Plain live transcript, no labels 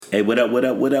Hey, what up, what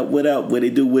up, what up, what up? What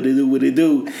it do, what it do, what it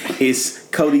do? It's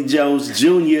Cody Jones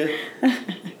Jr.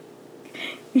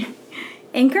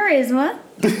 And Charisma.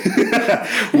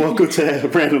 Welcome to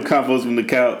Random Combos from the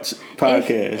Couch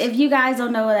podcast. If you guys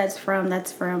don't know where that's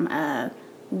from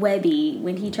Webby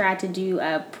when he tried to do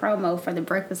a promo for the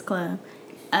Breakfast Club.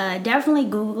 Definitely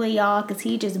Google it, y'all, because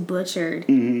he just butchered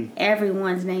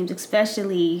everyone's names,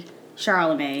 especially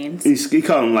Charlemagne's. He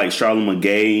called him like Charlemagne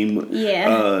Game.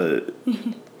 Yeah.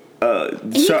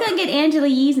 And he couldn't get Angela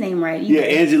Yee's name right either. Yeah,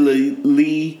 Angela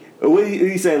Lee. What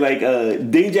he said, like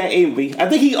DJ Envy. I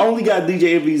think he only got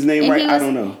DJ Envy's name right. I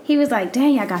don't know. He was like,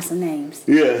 "Dang, I got some names."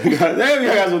 Yeah, damn,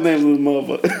 I got some names with this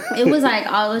motherfucker. It was like,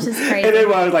 oh, it was just crazy. And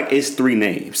everybody was like, "It's 3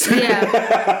 names."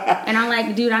 Yeah. And I'm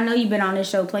like, dude, I know you've been on this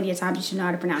show plenty of times. You should know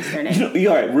how to pronounce their name. You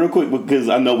all right, real quick, because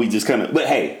I know we just kind of, but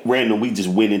hey, random, we just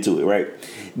went into it, right?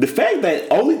 The fact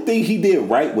that only thing he did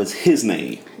right was his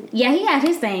name. Yeah, he had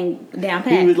his thing down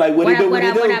pat. He was like, what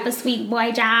up, a sweet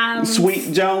boy Jones.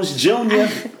 Sweet Jones Jr.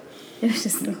 It was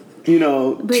just, you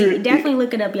know. But definitely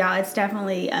look it up, y'all. It's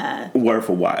definitely worth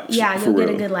a watch. Yeah, you'll get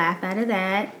a good laugh out of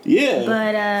that. Yeah.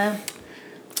 But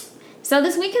so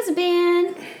this week has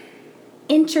been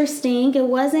interesting. It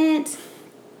wasn't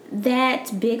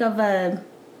that big of a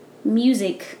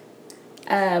music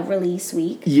release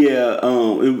week. Yeah,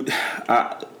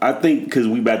 I think because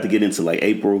we about to get into like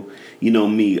April, you know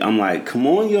me, I'm like, come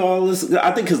on, y'all.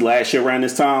 I think because last year around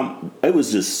this time, it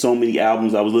was just so many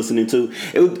albums I was listening to.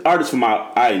 It was artists from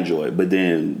I enjoyed, but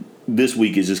then this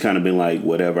week it's just kind of been like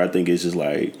whatever. I think it's just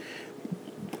like,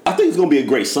 I think it's gonna be a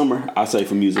great summer. I say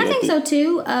for music. I think so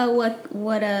too.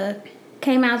 What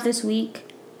came out this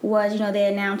week was, you know, they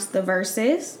announced the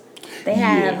Verses. They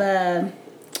have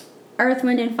Earth,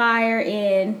 Wind and Fire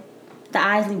and the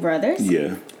Isley Brothers.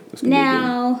 Yeah.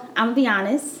 Now, I'm going to be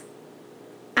honest.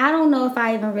 I don't know if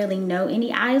I even really know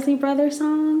any Isley Brothers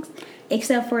songs,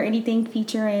 except for anything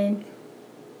featuring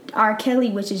R. Kelly,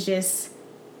 which is just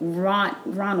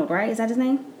Ronald, right? Is that his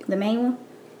name? The main one?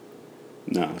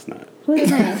 No, it's not. What's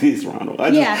his name? It's Ronald.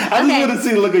 I just want to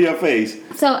see the look on your face.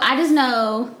 So, I just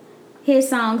know his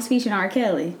songs featuring R.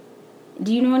 Kelly.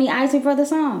 Do you know any Isley Brothers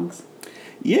songs?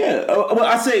 Yeah, well,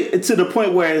 I say to the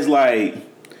point where it's like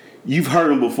you've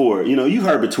heard them before. You know, you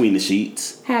heard Between the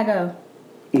Sheets. How go?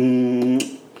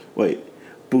 Wait,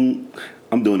 boom.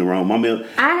 I'm doing it wrong. My man.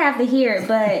 I'd have to hear it,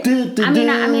 but I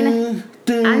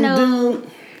know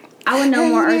I would know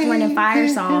more Earth, Wind and Fire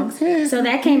songs. So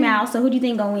that came out. So who do you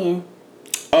think gonna win?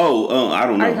 I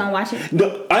don't know. Are you gonna watch it?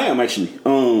 No, I am actually.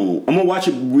 I'm gonna watch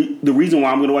it. The reason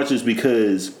why I'm gonna watch it is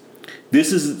because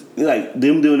this is like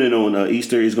them doing it on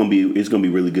Easter. It's gonna be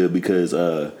really good because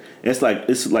it's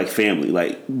like family.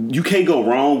 Like you can't go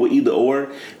wrong with either or.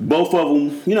 Both of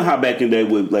them. You know how back in the day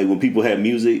with like when people had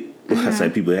music. I say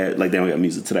people had like they don't got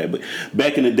music today, but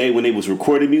back in the day when they was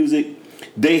recording music,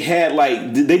 they had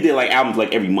like they did like albums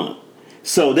like every month.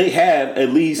 So they have at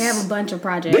least they have a bunch of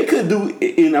projects. They could do,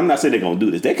 and I'm not saying they're gonna do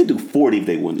this. They could do 40 if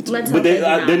they wanted to, but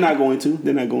they're not going to.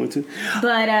 They're not going to.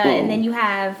 But and then you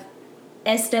have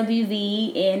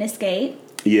SWV and Escape.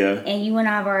 Yeah. And you and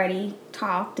I have already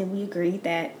talked, and we agreed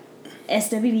that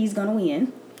SWV is gonna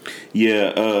win.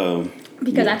 Yeah.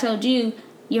 Because I told you,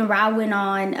 and Rob went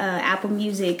on Apple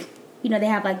Music. You know they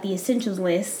have like the essentials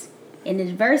list, and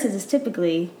the Verses is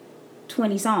typically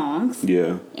 20 songs.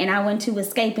 Yeah. And I went to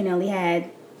Escape and only had,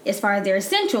 as far as their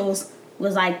essentials,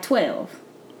 was like 12.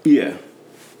 Yeah.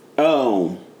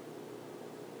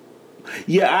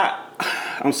 Yeah,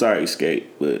 I'm sorry,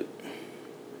 Escape, but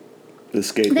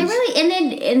Escape they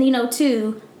really, and you know,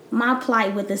 too, my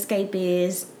plight with Escape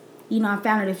is, you know, I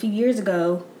found it a few years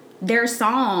ago, their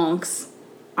songs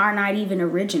are not even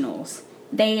originals.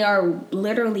 They are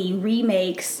literally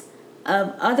remakes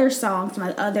of other songs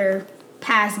by other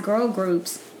past girl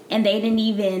groups, and they didn't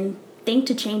even think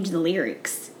to change the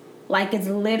lyrics. Like, it's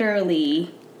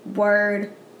literally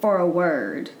word for a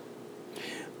word.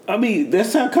 I mean,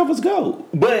 that's how covers go.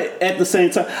 But at the same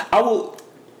time,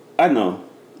 I know.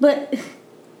 But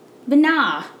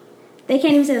nah. They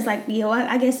can't even say it's like, you know,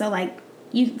 I guess so, like,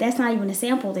 that's not even a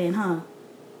sample then, huh?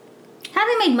 How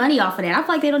do they make money off of that? I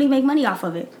feel like they don't even make money off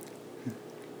of it.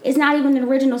 It's not even an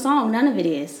original song. None of it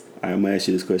is. All right, I'm going to ask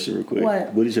you this question real quick.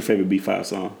 What is your favorite B5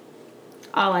 song?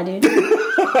 All I Do.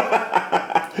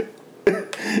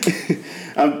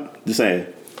 I'm just saying.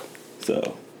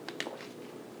 So.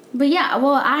 But yeah,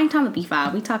 well, I ain't talking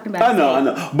about B5. We talking about. I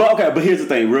know. But here's the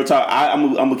thing. Real talk.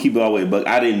 I'm gonna keep it all the way. But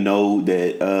I didn't know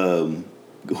that.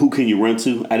 Who Can You Run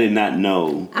To? I did not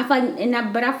know. I feel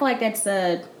like, but I feel like that's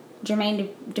Jermaine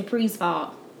Dupri's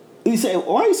fault. You say,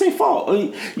 why you say fault?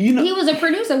 You know, he was a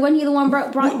producer. Wasn't he the one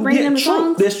bringing them the true.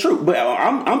 songs? That's true. But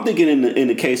I'm thinking in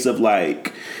the case of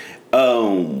like,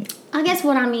 I guess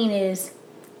what I mean is,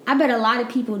 I bet a lot of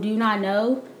people do not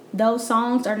know those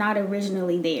songs are not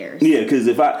originally theirs. Yeah, because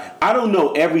if I don't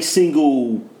know every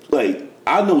single, like,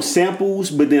 I know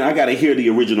samples, but then I got to hear the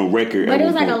original record. But it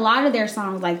was like a lot of their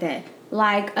songs like that.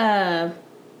 Like,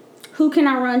 Who Can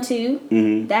I Run To?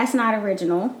 Mm-hmm. That's not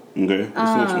original. Okay.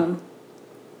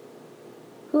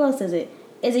 Who else is it?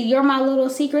 Is it You're My Little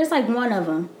Secret? It's like one of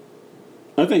them.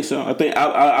 I think so. I think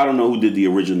I don't know who did the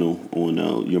original on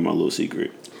You're My Little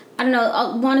Secret. I don't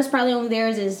know. One that's probably only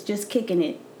theirs is Just Kicking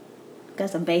It.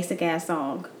 That's a basic ass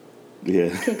song.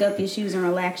 Yeah. Kick up your shoes and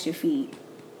relax your feet.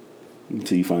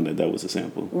 Until you find out that was a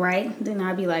sample. Right? Then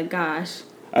I'd be like, gosh.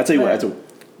 I tell you what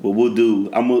we'll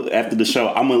do. After the show,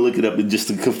 I'm gonna look it up and just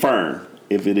to confirm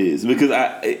if it is, because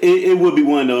it would be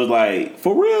one of those like,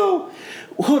 for real.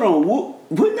 Hold on,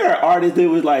 wasn't there an artist that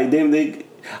was like, damn,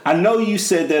 I know you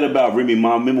said that about Remy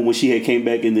Ma. Remember when she had came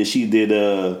back and then she did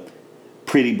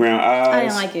Pretty Brown Eyes? I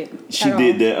didn't like it. She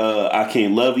did the I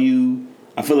Can't Love You.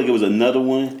 I feel like it was another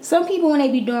one. Some people, when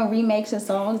they be doing remakes of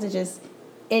songs,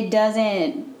 it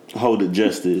doesn't hold it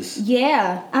justice.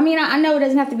 Yeah. I mean, I know it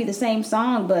doesn't have to be the same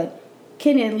song, but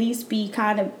can it at least be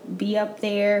up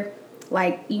there,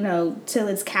 like, you know, till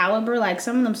its caliber? Like,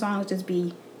 some of them songs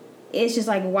it's just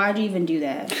like, why'd you even do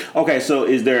that? Okay, so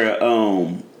is there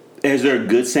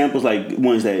good samples, like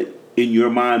ones that in your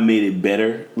mind made it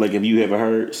better? Like, have you ever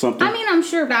heard something? I mean, I'm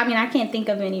sure, but I can't think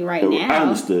of any right now. I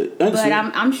understood. But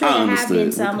I'm sure there have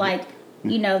been some, like,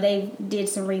 you know, they did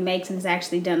some remakes and it's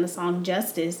actually done the song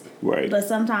justice. Right. But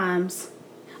sometimes,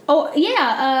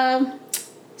 Summer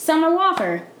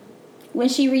Walker, when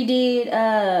she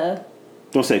redid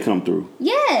Don't say Come Through.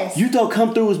 Yes. You thought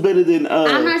Come Through was better than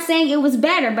I'm not saying it was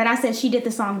better, but I said she did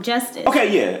the song justice.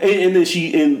 Okay, yeah. And then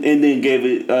she and then gave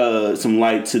it some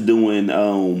light to doing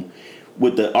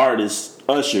with the artist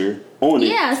Usher on it.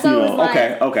 Yeah, so you know, it was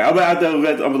like, okay.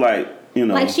 I was like, you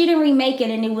know, like, she didn't remake it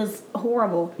and it was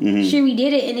horrible. Mm-hmm. She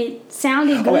redid it and it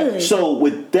sounded good. Okay, so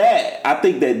with that, I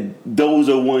think that those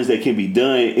are ones that can be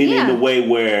done in the way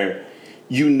where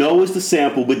you know it's the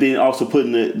sample, but then also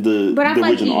putting the but I feel original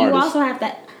like you artist. also have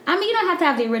to. I mean, you don't have to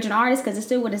have the original artist because it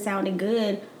still would have sounded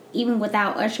good even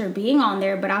without Usher being on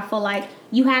there. But I feel like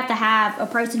you have to have a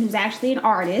person who's actually an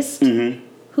artist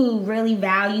who really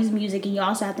values music, and you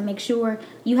also have to make sure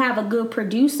you have a good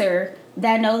producer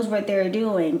that knows what they're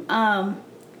doing. I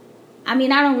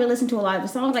mean, I don't really listen to a lot of the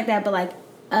songs like that, but like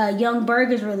Young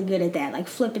Berg is really good at that, like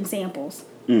flipping samples.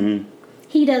 Mm-hmm.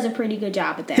 He does a pretty good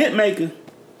job at that. Hitmaker.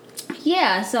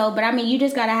 Yeah, so, but I mean, you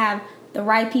just gotta have the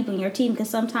right people in your team, because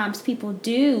sometimes people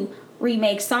do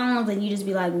remake songs and you just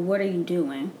be like, what are you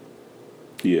doing?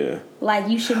 Yeah. Like,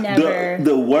 you should never.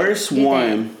 The worst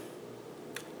one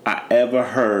I ever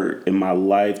heard in my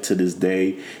life to this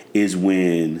day is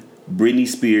when Britney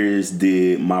Spears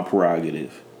did My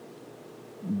Prerogative.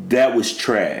 That was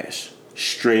trash.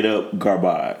 Straight up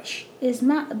garbage. It's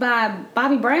not by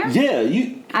Bobby Brown? Yeah,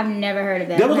 I've never heard of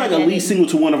that. That was like a lead single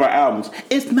to one of our albums.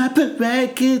 It's my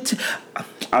prerogative.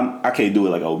 I can't do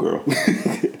it like old girl.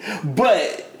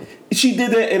 But she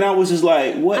did that and I was just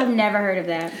like, what? I've never heard of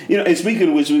that. You know, and speaking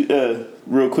of which,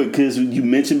 real quick, because you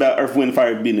mentioned about Earth, Wind &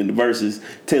 Fire being in the verses,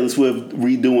 Taylor Swift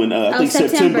redoing, I think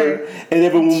September. And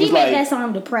everyone was like... She made that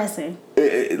song depressing.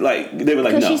 Like, they were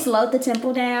like, no. Because she slowed the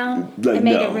tempo down and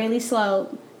made it really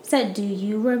slow. Said, do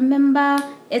you remember?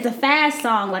 It's a fast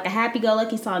song, like a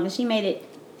happy-go-lucky song, and she made it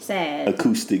sad,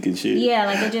 acoustic and shit. Yeah,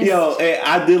 like it just. Yo,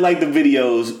 I did like the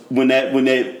videos when that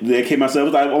came out. So it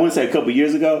was like, I want to say a couple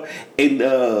years ago, and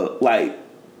like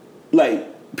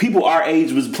people our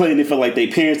age was playing it for like their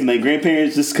parents and their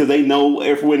grandparents just because they know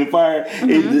Earth, Wind & Fire,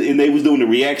 and they was doing the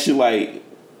reaction like,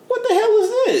 what the hell is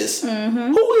this?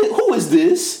 Mm-hmm. Who is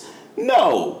this?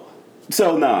 No.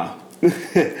 So nah.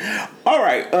 All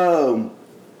right.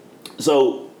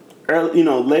 So,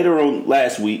 later on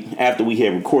last week, after we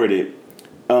had recorded,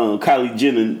 Kylie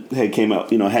Jenner had came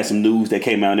out, had some news that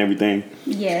came out and everything.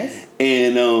 Yes.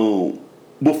 And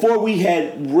before we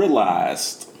had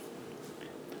realized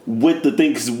what the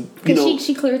thing, because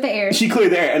she cleared the air. She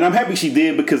cleared the air, and I'm happy she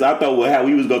did, because I thought, how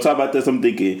we was gonna talk about this. I'm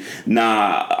thinking,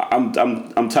 nah,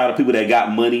 I'm tired of people that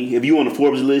got money. If you on the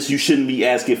Forbes list, you shouldn't be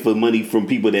asking for money from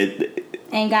people that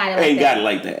ain't got it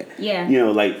like that. Yeah.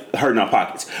 Like hurting our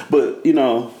pockets. But, you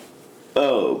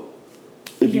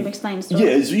can explain the story.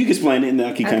 Yeah, so you can explain it, and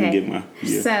I can kind of give my...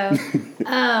 Yeah. So,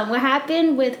 what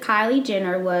happened with Kylie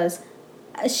Jenner was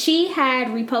she had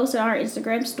reposted on her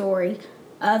Instagram story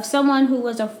of someone who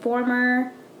was a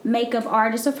former makeup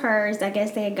artist of hers. I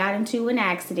guess they had got into an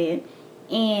accident,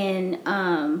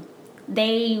 and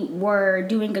they were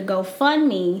doing a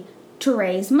GoFundMe to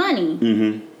raise money.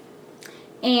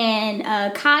 Mm-hmm. And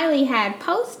Kylie had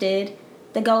posted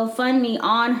the GoFundMe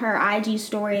on her IG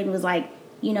story and was like,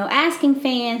 asking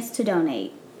fans to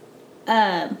donate.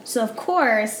 So of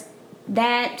course,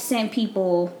 that sent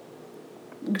people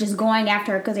just going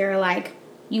after her because they were like,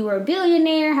 you were a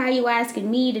billionaire, how are you asking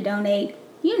me to donate,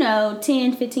 $10,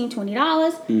 $15,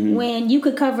 $20 when you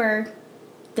could cover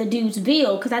the dude's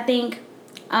bill? Because I think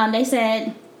they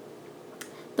said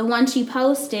the one she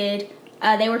posted,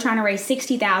 they were trying to raise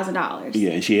 $60,000.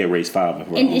 Yeah, and she had raised $5 of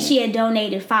her and own. she had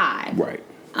donated $5. Right.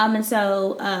 And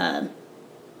so,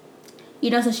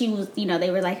 so she was,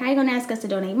 they were like, how are you going to ask us to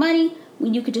donate money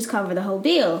when you could just cover the whole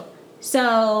bill?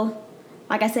 So,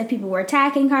 like I said, people were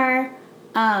attacking her.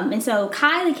 And so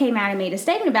Kylie came out and made a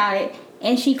statement about it.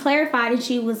 And she clarified and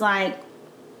she was like,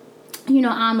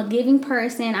 I'm a giving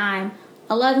person. I'm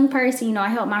a loving person. I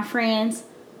help my friends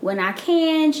when I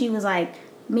can. She was like,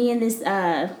 me and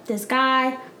this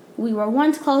guy, we were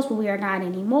once close, but we are not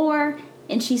anymore.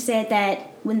 And she said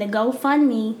that when the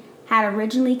GoFundMe had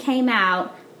originally came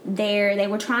out, they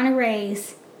were trying to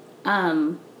raise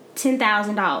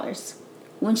 $10,000.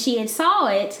 When she had saw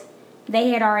it, they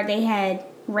had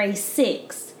raised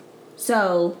 $6,000.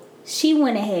 So she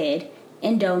went ahead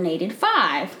and donated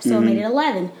 $5,000. So it made it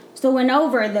 $11,000. So it went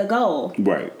over the goal.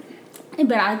 Right.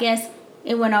 But I guess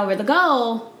it went over the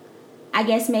goal. I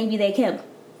guess maybe they kept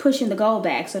pushing the goal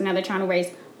back. So now they're trying to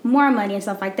raise more money and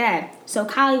stuff like that. So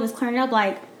Kylie was clearing up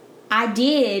like, I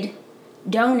did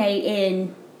donate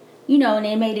and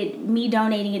it made it, me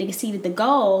donating it exceeded the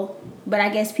goal. But I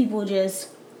guess people just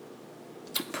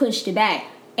pushed it back.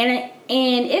 And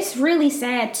it's really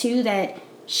sad too that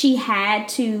she had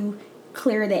to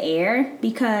clear the air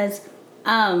because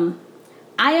I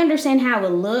understand how it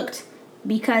looked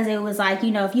because it was like,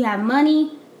 if you have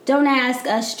money, don't ask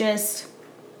us just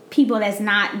people that's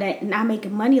not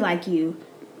making money like you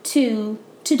to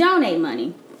donate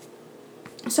money.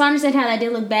 So I understand how that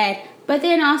did look bad, but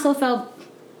then I also felt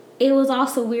it was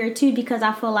also weird too because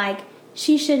I feel like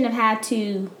she shouldn't have had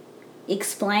to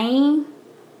explain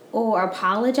or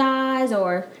apologize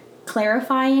or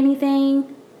clarify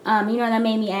anything. That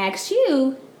made me ask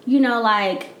you,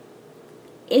 like,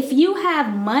 if you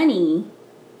have money,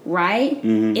 right,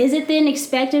 is it then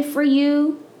expected for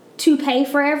you to pay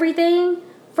for everything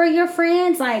for your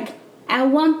friends? Like, at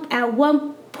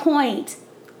one point,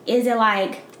 is it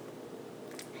like,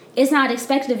 it's not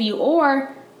expected of you?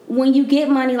 Or when you get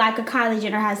money like a Kylie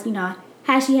Jenner has,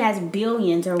 how she has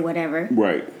billions or whatever.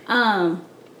 Right.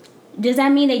 Does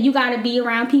that mean that you got to be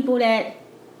around people that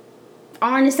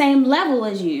are on the same level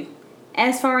as you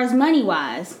as far as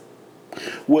money-wise?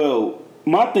 Well,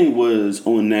 my thing was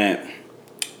on that,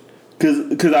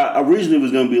 because I originally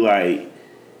was going to be like,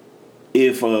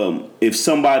 if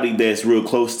somebody that's real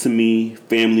close to me,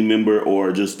 family member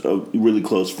or just a really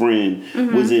close friend,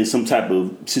 was in some type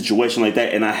of situation like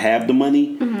that and I have the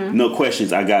money, no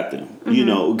questions, I got them.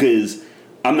 Because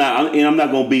I'm not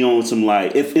going to be on some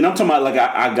like, and I'm talking about like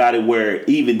I got it where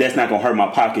even that's not going to hurt my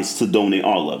pockets to donate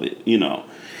all of it,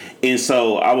 And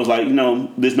so I was like,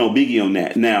 there's no biggie on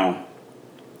that. Now,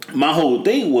 my whole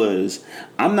thing was,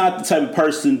 I'm not the type of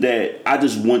person that I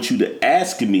just want you to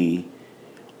ask me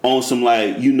on some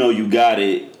like, you got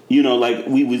it. Like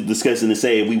we was discussing to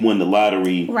say if we won the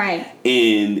lottery. Right.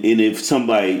 And if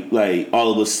somebody like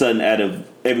all of a sudden out of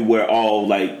everywhere, all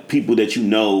like people that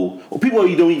or people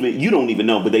you don't even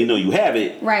know, but they know you have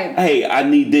it. Right. Hey, I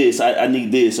need this. I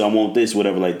need this. I want this,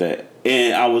 whatever like that.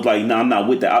 And I was like, no, I'm not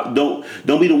with that. Don't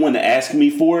be the one to ask me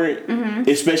for it,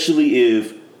 especially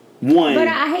if one. But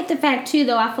I hate the fact too,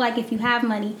 though. I feel like if you have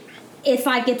money, it's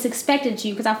like it's expected to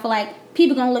you because I feel like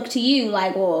people gonna look to you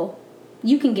like, well,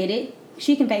 you can get it.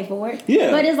 She can pay for it.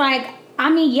 Yeah. But it's like, I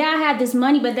have this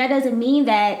money, but that doesn't mean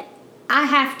that I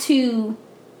have to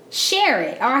share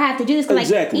it or I have to do this.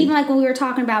 Exactly. Like, even like when we were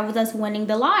talking about with us winning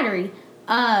the lottery,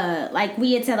 like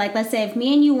we had said, like, let's say if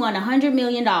me and you won $100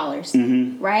 million,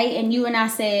 right? And you and I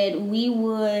said we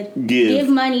would give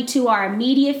money to our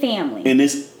immediate family. And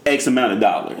it's X amount of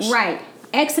dollars. Right.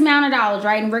 X amount of dollars,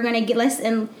 right? And we're going to get,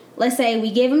 let's say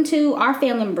we give them to our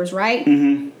family members, right?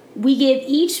 We give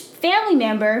each family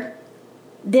member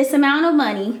this amount of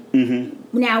money.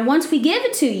 Now, once we give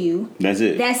it to you, that's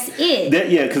it. That's it.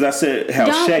 Because I said how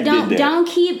Shaq did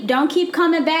that. Don't keep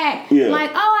coming back. Yeah.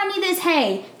 Like, oh, I need this.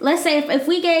 Hey, let's say if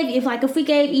we gave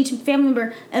each family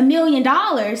member $1 million,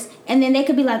 and then they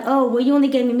could be like, oh, well, you only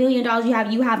gave me $1 million.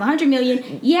 You have $100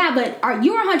 million. Yeah, but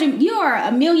you are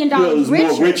 $1 million richer.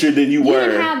 More richer than you were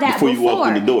didn't have that before you walked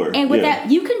in the door. And with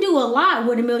that, you can do a lot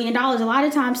with $1 million. A lot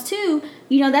of times too,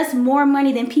 that's more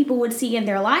money than people would see in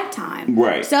their lifetime.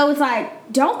 Right. So it's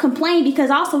like, don't complain, because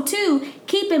also too,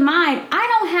 keep in mind,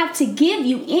 I don't have to give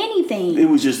you anything. It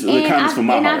was just the comments from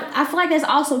my heart. I feel like that's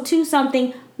also too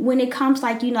something when it comes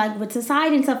like with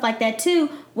society and stuff like that too.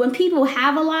 When people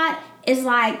have a lot, it's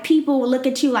like people will look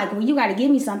at you like, well, you got to give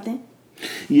me something.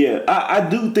 Yeah, I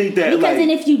do think that, because then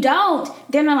if you don't,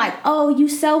 then they're like, oh, you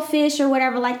selfish or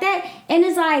whatever like that. And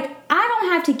it's like, I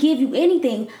don't have to give you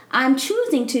anything. I'm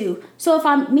choosing to. So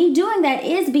if me doing that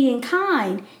is being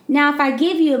kind. Now, if I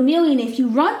give you $1 million, if you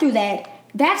run through that,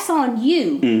 that's on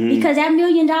you. Because that $1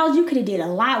 million, you could have did a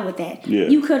lot with that. Yeah.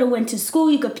 You could have went to school.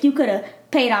 You could have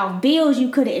paid off bills. You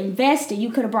could have invested.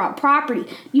 You could have bought property.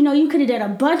 You could have done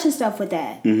a bunch of stuff with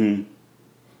that.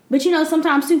 But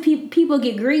sometimes too, people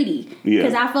get greedy.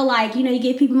 Because I feel like, you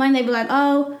give people money, they be like,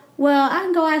 oh, well, I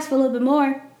can go ask for a little bit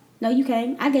more. No, you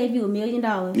can't. I gave you $1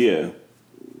 million. Yeah.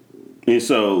 And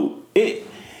so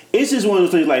it's just one of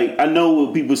those things, like, I know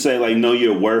what people say, like, know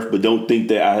your worth, but don't think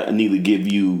that I need to give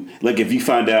you, like, if you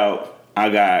find out I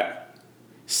got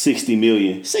 $60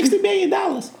 million,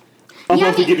 I'm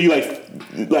supposed to give you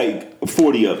like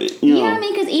 40 of it. You know? Yeah,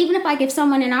 because even if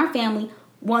someone in our family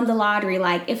won the lottery,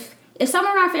 like if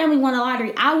someone in our family won the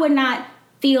lottery, I would not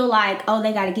feel like, oh,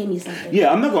 they got to give me something.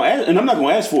 Yeah, I'm not gonna ask, and I'm not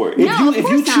gonna ask for it. If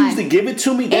you choose to give it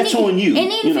to me, that's on you.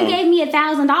 And even if you gave me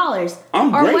 $1,000,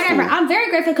 I'm or grateful. whatever, I'm very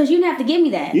grateful because you didn't have to give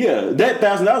me that. Yeah, that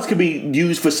 $1,000 could be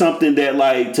used for something that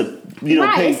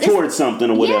pay towards something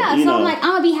or whatever. Yeah, so I'm like,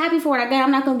 I'm gonna be happy for what I got.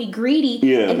 I'm not gonna be greedy.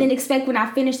 Yeah. And then expect when I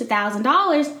finish the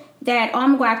 $1,000 that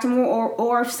I'm gonna go after more,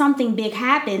 or if something big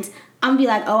happens, I'm gonna be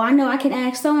like, oh, I know I can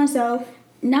ask so and so.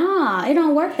 Nah, it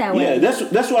don't work that way. Yeah,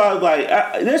 that's why I was like,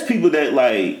 there's people that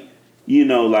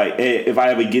if I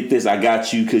ever get this, I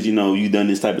got you because you done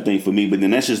this type of thing for me. But then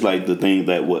that's just like the thing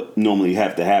that what normally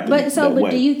have to happen. But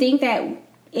do you think that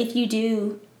if you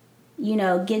do,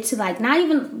 get to like not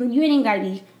even you ain't gotta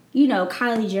be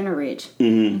Kylie Jenner rich,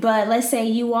 but let's say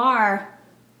you are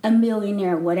a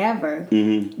millionaire, whatever.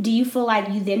 Do you feel like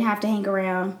you then have to hang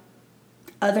around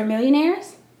other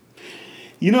millionaires?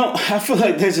 I feel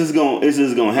like it's just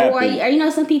gonna happen. Or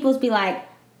some people's be like,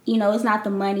 it's not the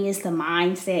money, it's the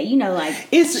mindset.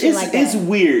 It's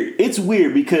weird. It's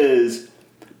weird because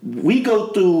we go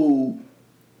through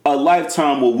a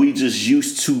lifetime where we just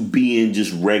used to being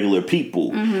just regular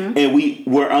people, and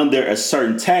we're under a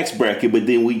certain tax bracket, but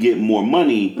then we get more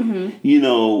money.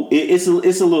 It's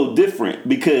a little different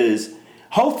because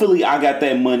hopefully I got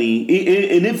that money,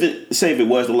 and if it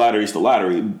was the lottery, it's the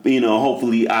lottery.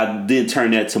 Hopefully I then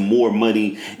turn that to more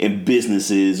money in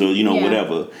businesses or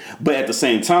whatever. But at the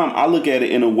same time, I look at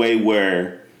it in a way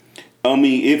where,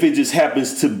 if it just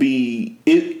happens to be,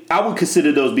 I would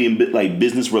consider those being like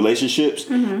business relationships.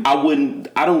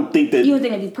 I don't think that you would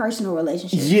think it'd be personal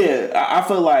relationships. Yeah, I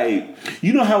feel like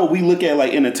how we look at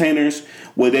like entertainers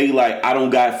where they like, I don't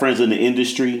got friends in the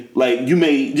industry. Like you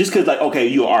may just because okay,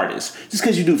 you're an artist, just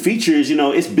because you do features,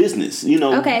 it's business.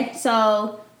 Okay,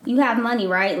 so you have money,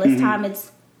 right? Let's time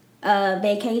it's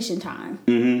vacation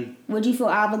time. Would you feel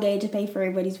obligated to pay for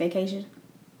everybody's vacation?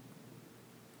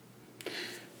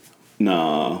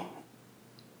 No.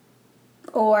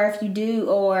 Or if you do,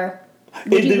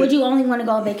 would you only want to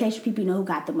go on vacation with people who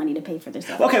got the money to pay for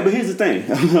themselves? Okay, but here's the thing.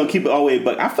 I'm gonna keep it all the way,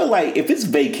 but I feel like if it's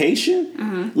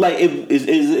vacation, like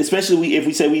especially if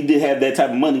we say we did have that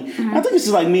type of money, I think it's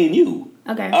just like me and you.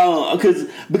 Okay.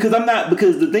 Because I'm not,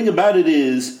 because the thing about it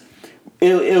is,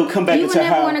 it'll come back into how... You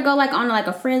would never want to go like on like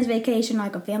a friend's vacation,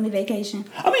 like a family vacation?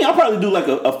 I mean, I'll probably do like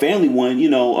a family one,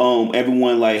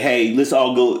 everyone like, hey, let's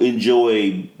all go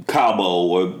enjoy Cabo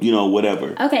or,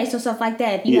 whatever. Okay, so stuff like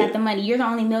that. If you got the money, you're the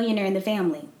only millionaire in the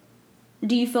family.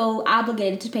 Do you feel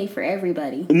obligated to pay for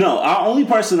everybody? No, our only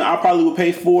person I probably would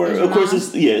pay for, of course,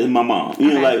 is my mom.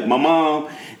 Like my mom...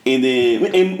 And then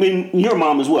and your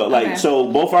mom as well. Like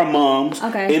so both our moms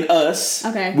and us,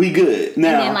 we good.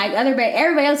 Now and then like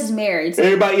everybody else is married. So.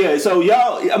 Everybody, yeah. So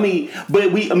y'all,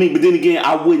 but then again,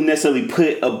 I wouldn't necessarily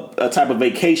put a type of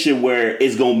vacation where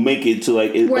it's gonna make it to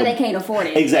like where they can't afford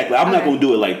it. Exactly. I'm not gonna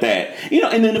do it like that.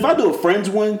 And then if I do a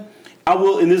friends one, I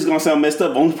will, and this is gonna sound messed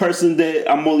up. Only person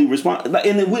that I'm only responsible,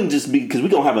 and it wouldn't just be because we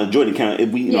don't have a joint account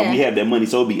if we we have that money,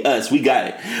 so it'd be us. We got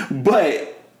it, but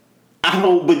I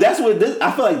don't, but that's what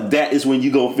I feel like. That is when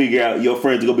you gonna figure out your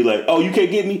friends are gonna be like, "Oh, you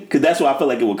can't get me," because that's why I feel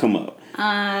like it would come up.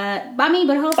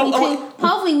 But hopefully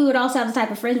hopefully we would also have the type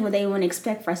of friends where they wouldn't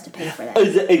expect for us to pay for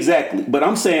that. Exactly, but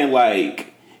I'm saying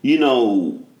like,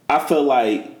 I feel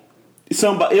like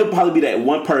it'll probably be that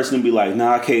one person and be like,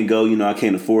 "Nah, I can't go. I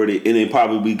can't afford it," and then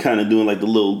probably be kind of doing like the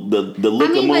look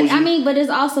emoji. But it's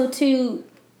also too.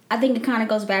 I think it kind of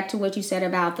goes back to what you said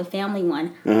about the family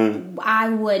one.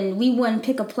 We wouldn't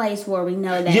pick a place where we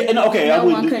know that no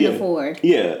one could afford.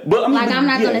 Yeah, but I'm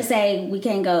not going to say we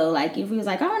can't go. Like if we was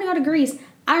like, I want to go to Greece.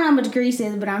 I don't know how much Greece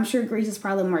is, but I'm sure Greece is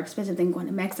probably more expensive than going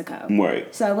to Mexico.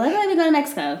 Right. So let's go to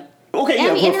Mexico. Okay,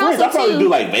 for friends, I'll probably do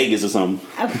like Vegas or something.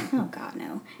 Oh God,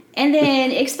 no. And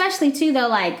then especially too though,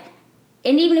 like,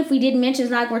 and even if we didn't mention,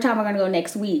 it's like we're talking about going to go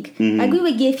next week. Like we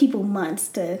would give people months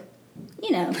to.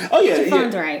 Get your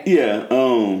funds right. Yeah.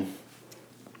 And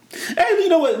you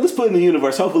know what? Let's put it in the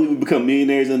universe. Hopefully, we become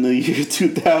millionaires in the year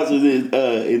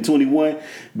 2021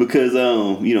 because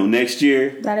next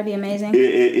year that'd be amazing.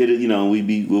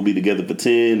 We'll be together for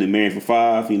 10 and married for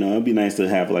 5. It'd be nice to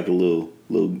have like a little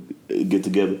get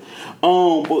together.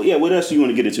 But yeah, what else do you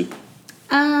want to get into?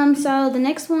 So the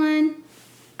next one,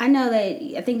 I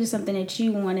think there's something that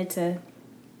you wanted to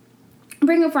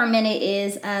bring up for a minute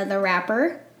is the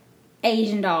rapper.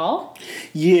 Asian Doll.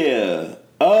 Yeah.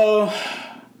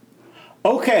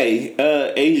 Okay.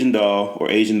 Asian Doll or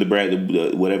Asian the Brat,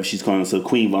 whatever she's calling herself,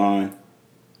 Queen Von.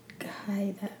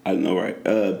 God, I don't know, right?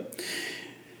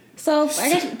 So I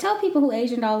guess tell people who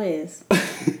Asian Doll is.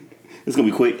 It's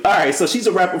gonna be quick. All right. So she's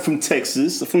a rapper from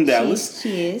Texas, from Dallas.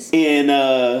 She is. And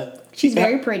she's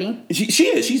very pretty. She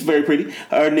is. She's very pretty.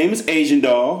 Her name is Asian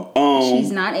Doll.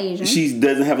 She's not Asian. She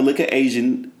doesn't have a lick of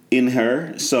Asian in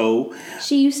her, so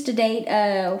she used to date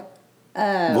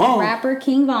rapper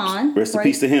King Von. Rest in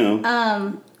peace to him.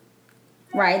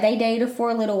 Right, they dated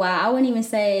for a little while. I wouldn't even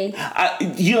say. I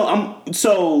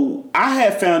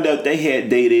had found out they had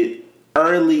dated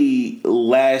early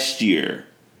last year.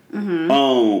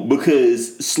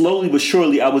 Because slowly but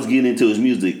surely I was getting into his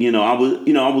music. I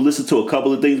would listen to a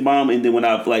couple of things by him, and then when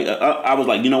I was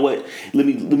like, you know what, let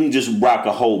me just rock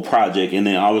a whole project, and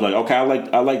then I was like, okay,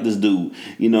 I like this dude.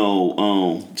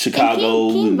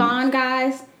 Chicago. King Von,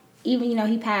 guys. Even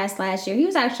he passed last year. He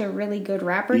was actually a really good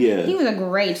rapper. Yeah, he was a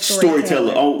great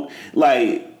storyteller.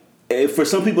 For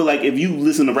some people, like if you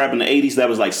listen to rap in the 80s, that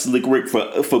was like Slick Rick.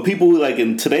 For people who like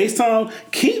in today's time,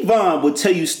 King Von would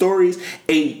tell you stories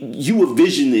and you would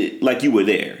vision it like you were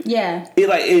there. Yeah.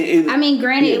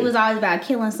 Granted, it was always about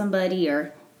killing somebody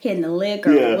or hitting a lick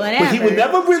or whatever. But he would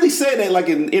never really say that like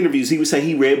in interviews. He would say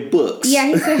he read books. Yeah,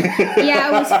 he said,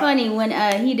 it was funny when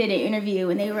he did an interview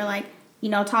and they were like,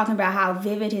 talking about how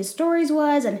vivid his stories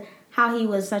was and how he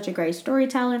was such a great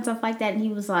storyteller and stuff like that. And he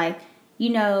was like,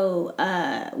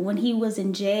 when he was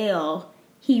in jail,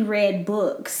 he read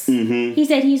books. He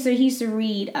said he used to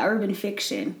read urban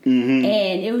fiction, and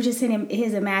it was just in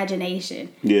his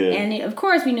imagination. Yeah, and of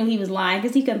course we knew he was lying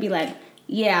because he couldn't be like,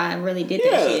 "Yeah, I really did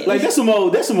that shit." Like that's some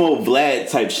old Vlad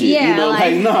type shit. Yeah, I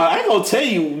ain't gonna tell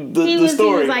you the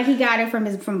story. He was like he got it from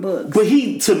books. But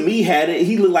he, to me, had it.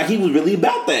 He looked like he was really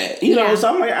about that. You know, so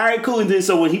I'm like, all right, cool. And then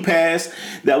so when he passed,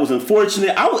 that was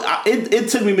unfortunate. It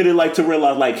took me a minute to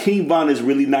realize like King Von is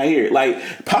really not here.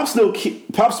 Like Pop Smoke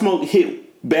hit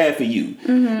bad for you,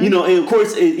 and of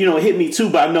course it hit me too,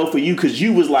 but I know for you because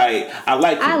you was like,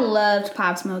 I loved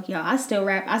Pop Smoke, y'all. I still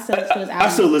rap. I still listen to his album. I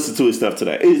still listen to his stuff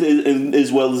today,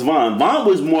 as well as Von. Von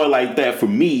was more like that for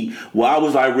me, while I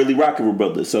was like really rocking with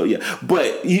brothers. So yeah, but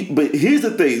here's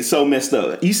the thing, so messed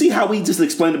up. You see how we just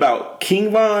explained about King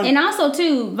Von, and also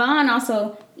too, Von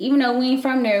also. Even though we ain't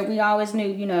from there, we always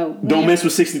knew, don't mess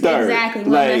with 63rd. Exactly, we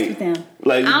don't mess with them.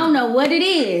 Like, I don't know what it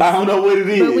is. But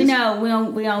we know we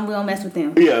don't mess with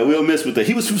them. Yeah, we don't mess with them.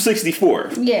 He was from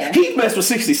 64th. Yeah. He messed with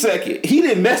 62nd. He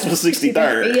didn't mess with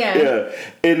 63rd. Yeah.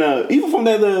 And even from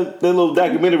that little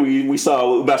documentary we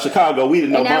saw about Chicago, we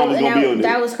didn't know Von was going to be on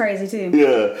there. That was crazy too.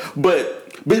 Yeah.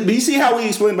 But you see how we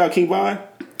explained about King Von?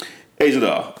 Asian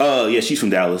Doll. Yeah, she's from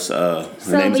Dallas. Her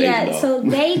name's Asian Doll. So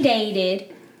they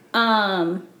dated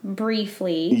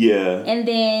briefly. Yeah. And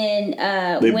then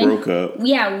they broke up.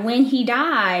 Yeah, when he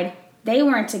died, they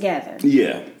weren't together.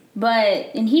 Yeah.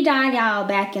 And he died, y'all,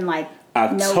 back in like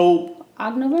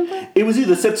November? It was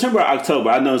either September or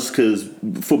October. I know it's because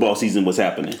football season was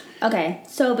happening. Okay.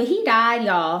 But he died,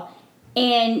 y'all.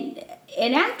 And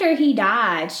after he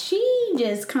died, she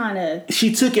just kind of...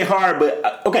 She took it hard,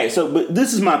 but... Okay, but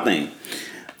this is my thing.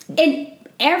 And...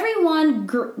 Everyone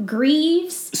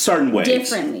grieves certain ways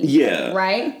differently. Yeah.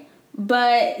 Right?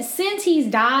 But since he's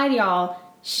died, y'all,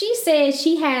 she said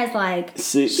she has like...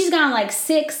 She's gotten like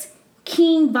 6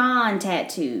 King Von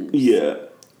tattoos. Yeah.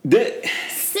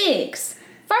 6.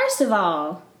 First of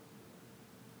all,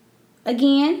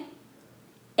 again,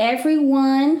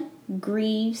 everyone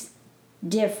grieves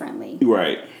differently.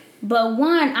 Right. But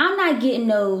one, I'm not getting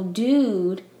no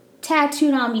dude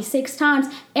tattooed on me 6 times.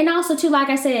 And also, too, like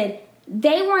I said,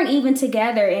 they weren't even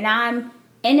together. And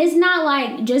it's not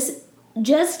like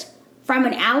just from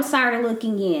an outsider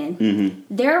looking in,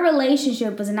 their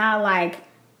relationship was not like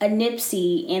a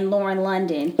Nipsey and Lauren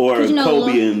London. Or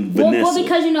Kobe and Vanessa. Well,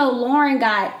 because, Lauren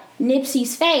got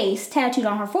Nipsey's face tattooed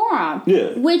on her forearm.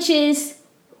 Yeah. Which is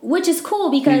cool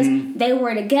because they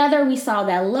were together. We saw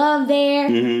that love there,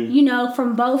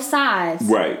 from both sides.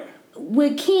 Right.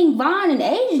 With King Von and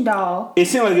Asian Doll, it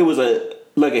seemed like it was a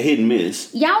hit and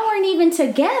miss. Y'all weren't even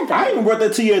together. I even brought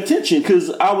that to your attention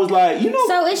because I was like,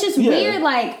 So it's just weird.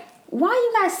 Like, why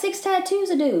you got 6 tattoos,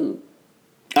 a dude?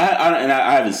 I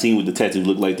haven't seen what the tattoos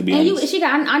look like, to be honest.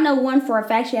 I know one for a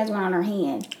fact. She has one on her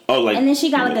hand. Oh, like, and then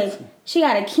she got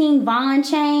a King Von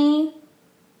chain.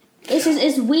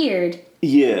 It's weird.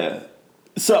 Yeah.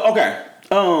 So okay.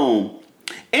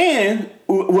 And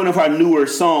one of our newer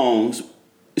songs,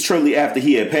 shortly after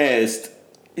he had passed,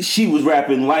 she was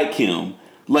rapping like him.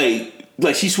 Like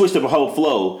she switched up a whole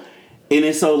flow. And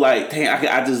it's so like, dang,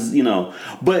 I just,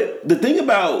 But the thing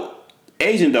about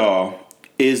Asian Doll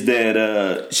is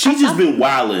that she's just been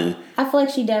wilding. I feel like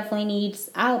she definitely needs,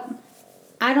 I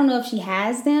don't know if she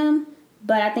has them,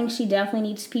 but I think she definitely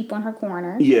needs people in her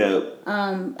corner. Yeah.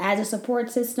 As a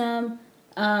support system.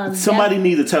 Somebody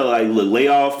needs to tell her, like, look, lay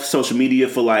off social media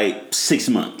for like 6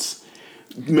 months.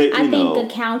 I think the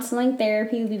counseling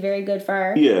therapy would be very good for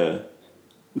her. Yeah.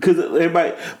 Because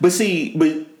everybody,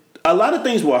 but a lot of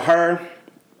things with her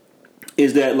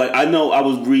is that, like, I know I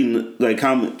was reading like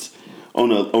comments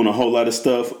on a whole lot of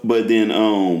stuff, but then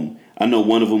I know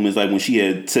one of them is like when she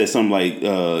had said something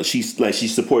like she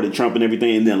supported Trump and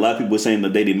everything, and then a lot of people were saying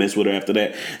that they didn't mess with her after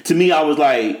that. To me, I was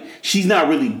like, she's not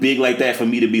really big like that for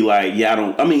me to be like, yeah, I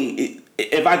don't. I mean,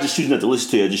 if I just choose not to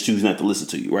listen to you, I just choose not to listen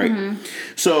to you, right? Mm-hmm.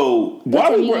 So why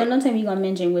don't tell me you're gonna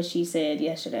mention what she said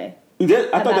yesterday. I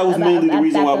thought that was mainly the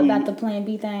reason why about the Plan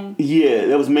B thing. Yeah,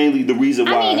 that was mainly the reason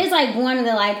why. I mean, it's like one of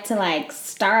the to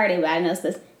start it, but I know it's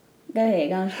this. Go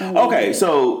ahead. Okay,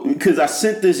 so because I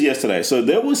sent this yesterday, so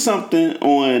there was something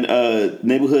on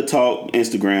Neighborhood Talk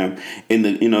Instagram, and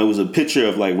it was a picture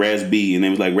of like Raz B, and it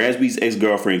was like Raz B's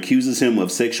ex-girlfriend accuses him of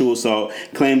sexual assault,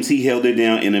 claims he held her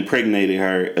down and impregnated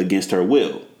her against her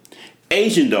will.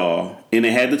 Asian Doll, and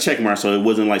it had the check mark, so it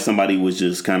wasn't like somebody was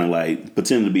just kind of like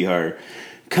pretending to be her.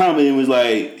 Commenting was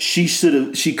like she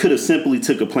could have simply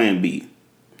took a Plan B.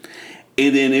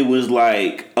 And then it was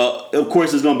like, of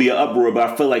course, there's gonna be an uproar, but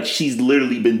I feel like she's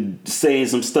literally been saying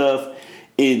some stuff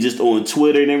and just on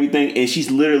Twitter and everything, and she's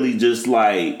literally just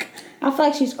like, I feel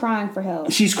like she's crying for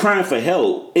help. She's crying for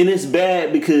help, and it's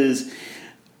bad because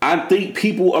I think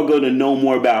people are gonna know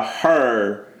more about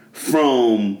her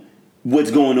from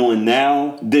what's going on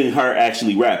now than her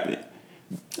actually rapping.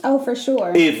 Oh, for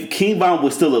sure. If King Von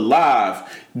was still alive,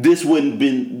 this wouldn't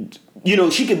been.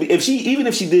 She could be if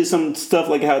she did some stuff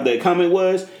like how that comment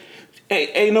was.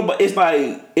 Ain't nobody. It's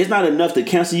like it's not enough to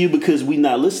cancel you because we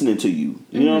not listening to you.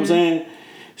 You know what I'm saying?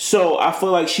 So I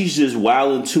feel like she's just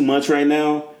wilding too much right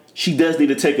now. She does need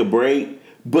to take a break,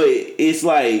 but it's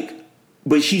like,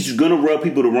 but she's gonna rub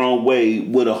people the wrong way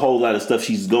with a whole lot of stuff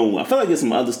she's going. I feel like there's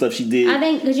some other stuff she did. I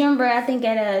think because you remember, I think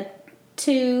at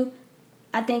two,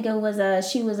 I think it was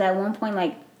she was at one point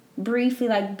like briefly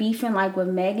like beefing like with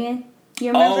Megan.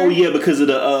 You remember? Oh yeah, because of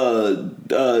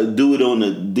the "Do It on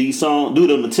the D song," "Do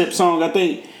It on the Tip" song, I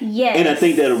think. Yes. And I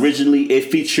think that originally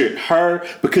it featured her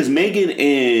because Megan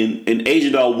and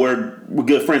Asian Doll were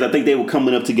good friends. I think they were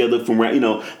coming up together from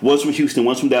one's from Houston,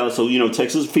 one's from Dallas, so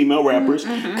Texas female rappers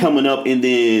coming up, and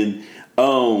then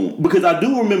because I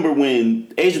do remember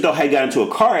when Asian Doll had got into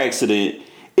a car accident,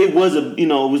 it was it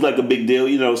was like a big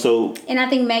deal, so. And I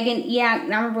think Megan, I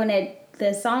remember when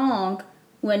the song.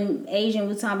 When Asian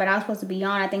was talking about I was supposed to be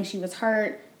on, I think she was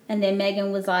hurt. And then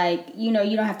Megan was like, you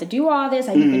don't have to do all this.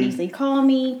 Like, you can easily call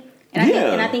me.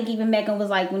 And I think even Megan was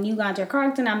like, when you got into your car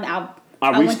accident,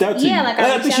 I reached out to you.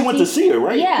 I think she went to see her,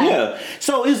 right? Yeah.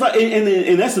 So it's like,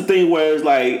 and that's the thing where it's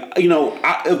like,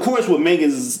 of course with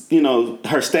Megan's,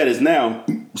 her status now,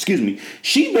 excuse me,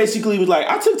 she basically was like,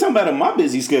 I took time out of my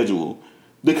busy schedule.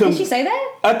 Did she say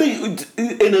that? I think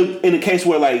in a case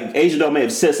where like Asian Doll may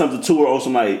have said something to her or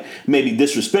some like maybe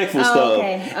disrespectful stuff,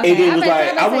 okay. And then was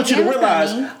like, I want you to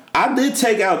realize I did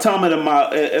take out time out of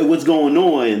my what's going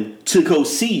on to go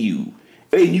see you,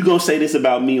 and you gonna say this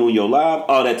about me on your live,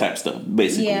 all that type of stuff,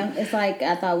 basically. Yeah, it's like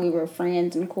I thought we were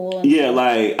friends and cool. And yeah,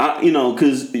 like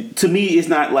because to me it's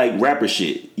not like rapper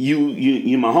shit.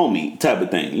 You my homie type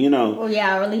of thing, you know. Well,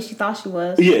 yeah, or at least she thought she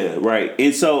was. Yeah, right.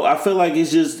 And so I feel like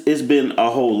it's been a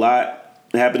whole lot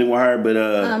happening with her, but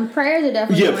prayers are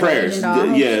definitely prayers.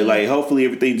 Like hopefully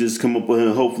everything just come up with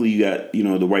her. Hopefully you got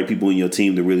the right people in your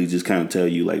team to really just kind of tell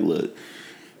you like, look,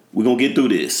 we're gonna get through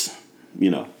this,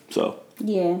 So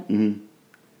yeah. Mm-hmm.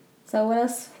 So what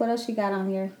else you got on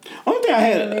here? Only thing I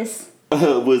had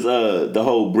was the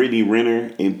whole Brittany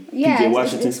Renner and PJ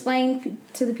Washington. Explain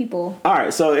to the people. All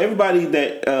right, so everybody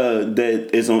that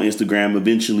is on Instagram,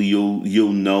 eventually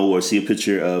you'll know or see a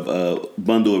picture of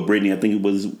Bundle of Brittany. I think it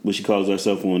was what she calls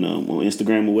herself on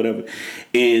Instagram or whatever.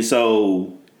 And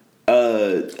so.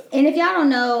 And if y'all don't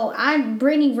know,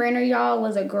 Brittany Renner, y'all,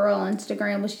 was a girl on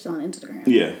Instagram, but she's on Instagram.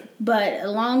 Yeah. But a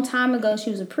long time ago, she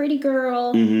was a pretty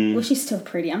girl. Mm-hmm. Well, she's still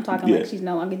pretty. I'm talking like she's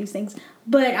no longer these things.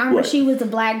 But I remember she was a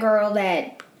black girl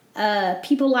that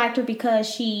people liked her because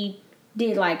she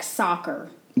did like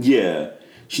soccer. Yeah.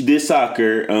 She did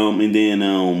soccer, and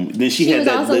then she had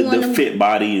the fit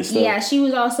body and stuff. Yeah, she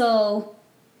was also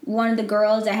one of the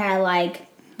girls that had like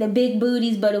the big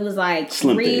booties, but it was like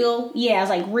slim real. thick. Yeah, it was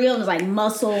like real. It was like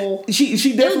muscle. She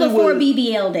definitely it was before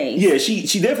BBL days. Yeah,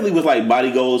 she definitely was like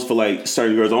body goals for like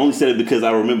certain girls. I only said it because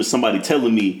I remember somebody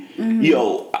telling me, mm-hmm.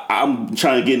 Yo, I'm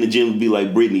trying to get in the gym and be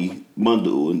like Brittany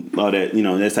Bundle and all that,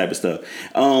 that type of stuff.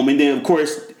 And then of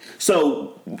course,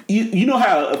 so you know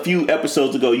how a few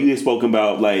episodes ago you had spoken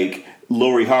about like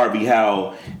Lori Harvey,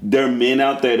 how there are men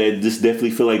out there that just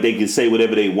definitely feel like they can say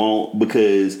whatever they want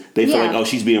because they feel like, oh,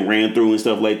 she's being ran through and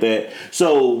stuff like that.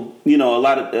 So, a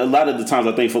lot of the times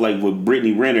I think for like with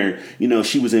Brittany Renner,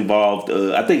 she was involved,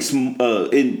 I think,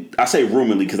 I say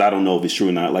rumorly because I don't know if it's true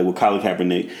or not, like with Colin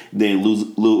Kaepernick, then Lil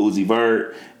Uzi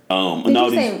Vert. Did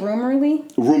you say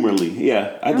rumorly? Rumorly,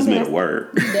 yeah. I just made a word.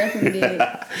 You definitely did.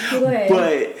 Go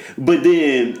ahead. But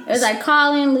then it was like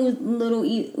Colin, Little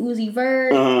Uzi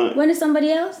Vert. When is somebody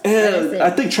else? I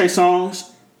think Trey Songz.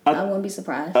 I wouldn't be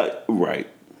surprised. Right.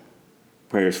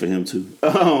 Prayers for him too.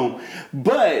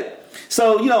 But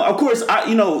so of course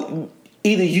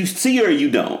either you see her or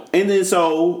you don't, and then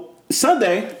so.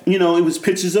 Sunday, it was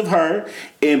pictures of her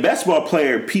and basketball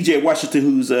player PJ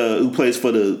Washington, who plays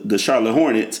for the Charlotte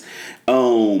Hornets.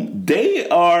 They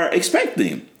are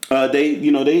expecting.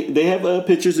 They have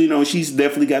pictures. She's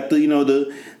definitely got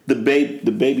the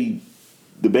baby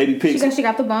pics. She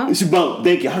got the bump. She bumped.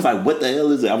 Thank you. I was like, what the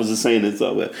hell is it? I was just saying it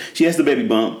so well. She has the baby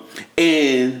bump,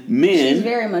 and men. She's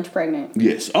very much pregnant.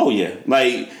 Yes. Oh yeah.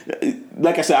 Like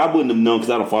I said, I wouldn't have known because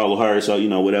I don't follow her. So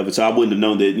whatever. So I wouldn't have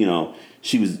known that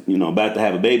she was, about to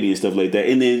have a baby and stuff like that.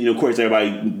 And then, of course,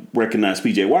 everybody recognized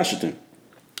PJ Washington.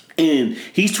 And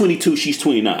he's 22, she's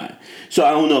 29. So I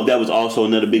don't know if that was also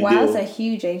another big deal. Wow, that's a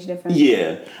huge age difference.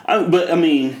 Yeah. But, I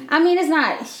mean, it's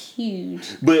not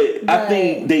huge. But I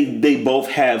think they both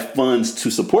have funds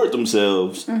to support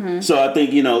themselves. Mm-hmm. So I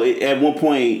think, at one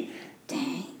point...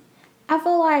 Dang. I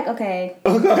feel like, okay.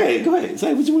 Oh, go ahead.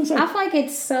 Say what you want to say. I feel like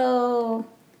it's so...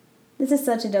 This is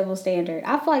such a double standard.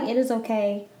 I feel like it is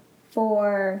okay...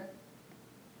 For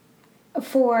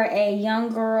a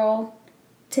young girl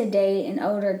to date an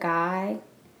older guy,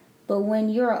 but when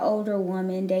you're an older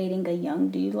woman dating a young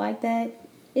dude like that,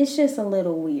 it's just a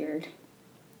little weird.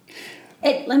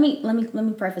 Let me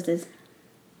preface this.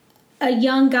 A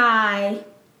young guy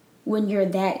when you're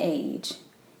that age,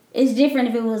 it's different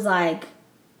if it was like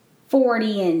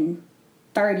 40 and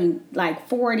 30, like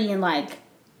 40 and like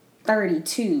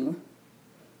 32.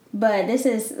 But this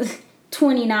is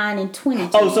 29 and 22.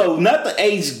 Oh, so not the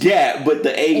age gap, but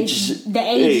the age. The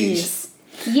ages.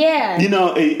 Yeah.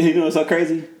 It's so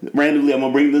crazy. Randomly, I'm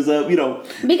gonna bring this up. We have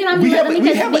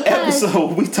an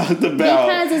episode we talked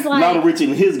about Lionel Richie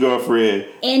and his girlfriend,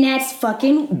 and that's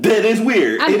fucking. That is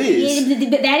weird. It is.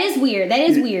 That is weird. That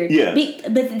is weird. Yeah.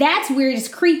 But that's weird. It's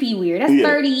creepy weird. That's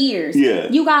 30 years. Yeah.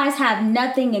 You guys have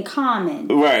nothing in common.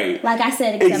 Right. Like I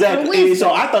said, except exactly. for wisdom. And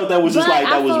so I thought that was just but like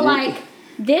that I was. feel like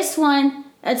this one.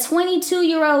 A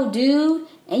 22-year-old dude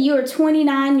and you're a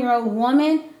 29-year-old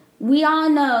woman, we all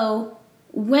know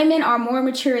women are more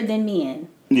mature than men.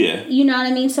 Yeah. You know what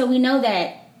I mean? So we know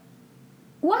that.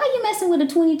 Why are you messing with a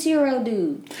 22-year-old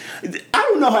dude? I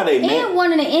don't know how they met. And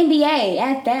one in the NBA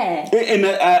at that. And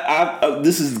I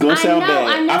this is going to sound bad.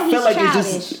 I know feel like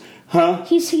childish. It's just... Huh?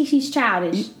 He's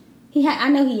childish. I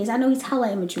know he is. I know he's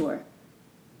hella immature.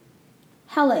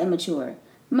 Hella immature.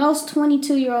 Most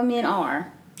 22-year-old men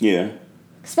are. Yeah.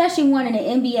 Especially one in the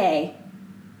NBA.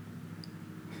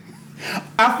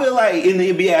 I feel like in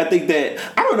the NBA, I think that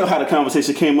I don't know how the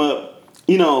conversation came up.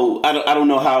 you know, I don't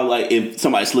know how, like, if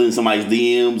somebody slid in somebody's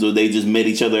DMs or they just met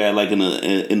each other at, like, in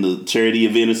the charity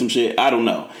event or some shit. I don't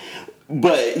know.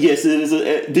 But yes, it is.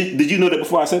 Did you know that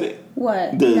before I said it?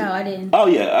 What? No, I didn't. Oh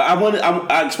yeah,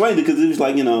 I explained it because it was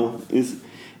like, you know, it's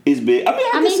big. I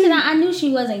mean, because I knew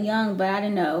she wasn't young, but I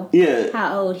didn't know. Yeah.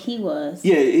 How old he was.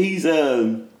 Yeah, he's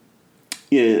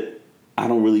yeah. I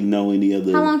don't really know any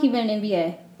other. How long he been in the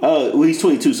NBA? Well, he's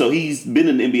 22, so he's been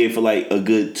in the NBA for like a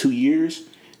good 2 years.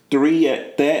 3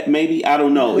 at that, maybe. I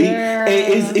don't know.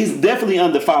 He's definitely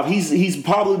under 5. He's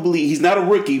probably not a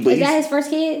rookie, but is that his first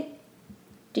kid?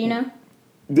 Do you know?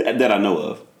 That I know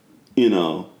of, you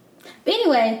know. But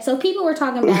anyway, so people were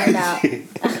talking bad about.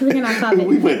 We're not talking.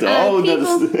 We went to all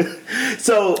another.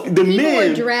 So the men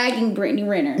were dragging Brittany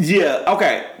Renner. Yeah,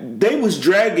 okay. They was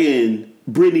dragging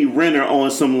Brittany Renner on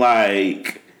some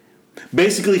like.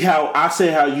 Basically, how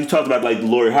you talked about like the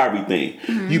Lori Harvey thing.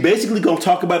 Mm-hmm. You basically gonna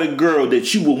talk about a girl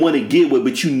that you would want to get with,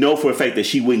 but you know for a fact that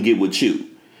she wouldn't get with you.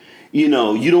 You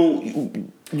know, you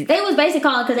don't. They was basically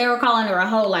calling because they were calling her a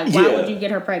hoe. Like, why would you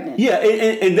get her pregnant? Yeah,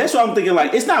 and that's what I'm thinking.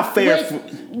 Like, it's not fair.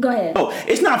 Go ahead. Oh,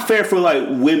 it's not fair for like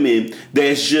women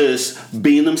that's just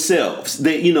being themselves.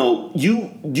 That you know,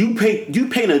 you paint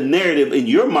a narrative in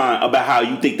your mind about how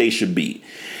you think they should be.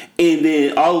 And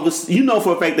then all of us, you know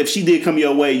for a fact that if she did come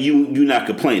your way, you're not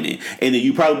complaining. And then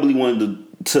you probably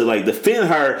wanted to like defend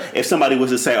her if somebody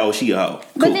was to say, "Oh, she a hoe." Cool.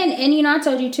 But then, and you know, I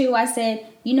told you too. I said,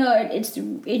 you know,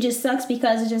 it just sucks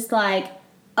because it's just like,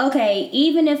 okay,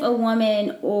 even if a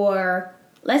woman, or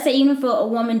let's say even if a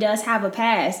woman does have a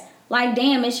past, like,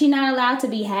 damn, is she not allowed to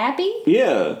be happy?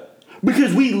 Yeah.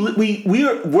 Because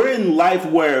we're in life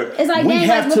where it's like, we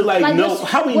have to know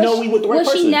how we know we with the right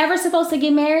person. Was she never supposed to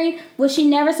get married? Was she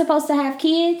never supposed to have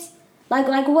kids? Like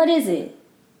what is it?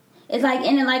 It's like,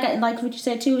 and then like what you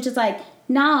said too, which is like,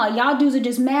 nah, y'all dudes are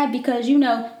just mad because you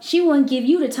know she wouldn't give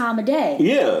you the time of day.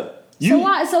 Yeah. So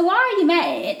why are you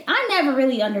mad? I never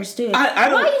really understood. I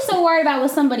don't, why are you so worried about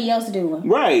what somebody else doing?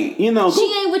 Right, you know. She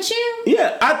ain't with you?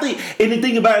 Yeah, I think, and the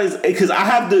thing about it is, because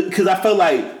I feel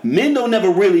like men don't never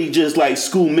really just like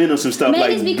school men or some stuff. Maybe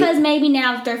like it's because maybe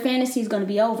now their fantasy is going to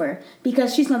be over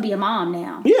because she's going to be a mom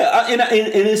now. Yeah, and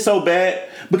it's so bad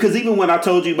because even when I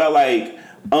told you about like,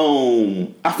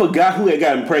 I forgot who had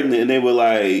gotten pregnant and they were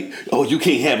like, "Oh, you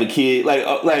can't have a kid,"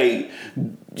 like.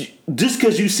 Just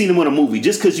because you've seen them on a movie,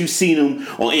 just because you've seen them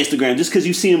on Instagram, just because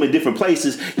you've seen them in different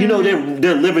places, you know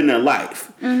they're living their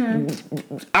life.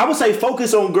 Mm-hmm. I would say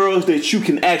focus on girls that you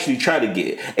can actually try to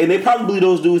get, and they probably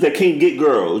those dudes that can't get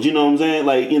girls. You know what I'm saying?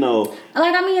 Like, you know,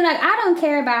 like I don't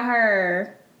care about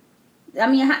her. I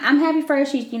mean, I'm happy for her.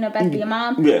 She's back to be a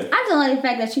mom. Yeah. I just like the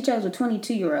fact that she chose a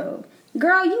 22-year-old.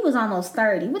 Girl, you was almost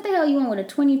 30. What the hell you want with a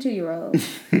 22-year-old?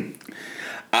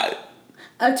 A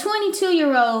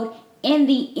 22-year-old. In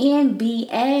the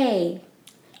NBA.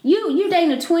 You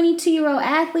dating a 22-year-old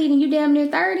athlete and you damn near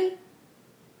 30?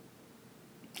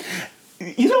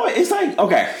 You know what? It's like,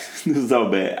 okay, this is so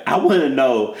bad. I want to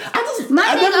know. I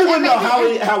definitely want to know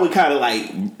how it kind of like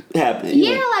happened.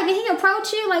 Yeah, like did he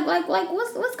approach you? Like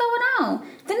what's going on?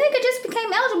 The nigga just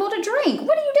became eligible to drink.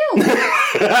 What are you doing?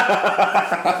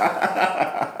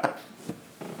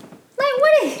 Like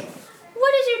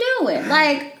what is you doing?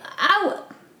 Like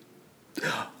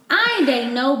I ain't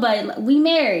dating nobody. We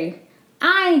married.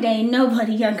 I ain't dating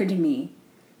nobody younger than me.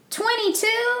 22?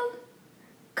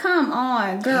 Come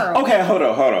on, girl. Okay, hold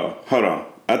on.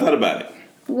 I thought about it.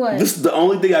 What? This is the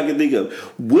only thing I can think of.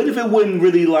 What if it wasn't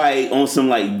really like on some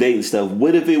like dating stuff?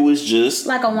 What if it was just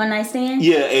like a one night stand?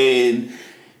 Yeah, and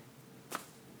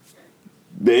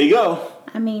there you go.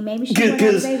 I mean, maybe she would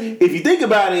have a baby. If you think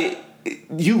about it,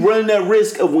 you run that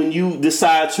risk of when you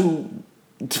decide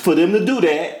for them to do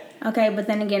that. Okay, but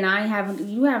then again,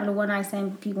 you having a one night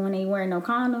stand with people when they wearing no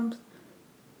condoms.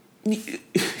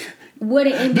 Would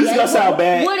an NBA? This is gonna sound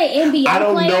bad. Would an NBA? I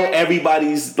don't know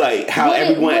everybody's like how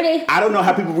everyone. I don't know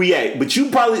how people react, but you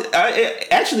probably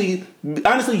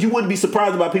honestly, you wouldn't be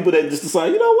surprised about people that just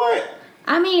decide, you know what?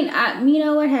 I mean, you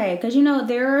know what? Hey, because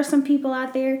there are some people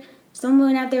out there, some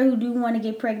women out there who do want to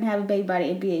get pregnant, have a baby by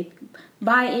an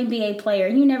NBA player.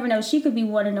 You never know. She could be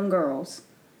one of them girls.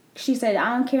 She said,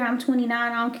 I don't care, I'm 29,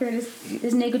 I don't care,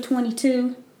 this nigga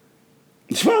 22.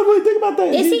 You probably think about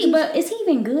that. Is he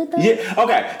even good though? Yeah,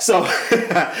 okay, so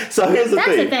here's the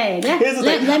thing. That's the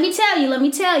thing. Let me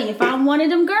tell you, if I'm one of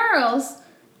them girls,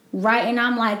 right, and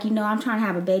I'm like, I'm trying to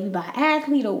have a baby by an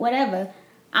athlete or whatever,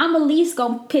 I'm at least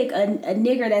gonna pick a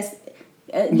nigger that's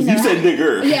You said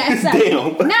nigger. Yeah, so,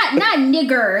 damn. Not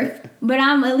nigger, but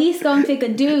I'm at least gonna pick a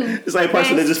dude. It's like a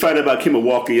person that just found out about Kimmy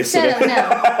Walker yesterday. Shut up,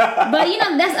 no.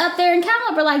 But that's up there in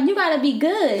caliber. Like, you gotta be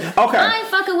good. Okay. I ain't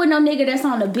fucking with no nigga that's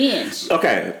on the bench.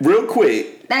 Okay, real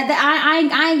quick. I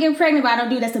ain't getting pregnant by no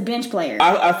dude that's a bench player.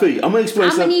 I feel you. I'm gonna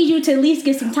explain something. I'm gonna need you to at least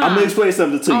get some time. I'm gonna explain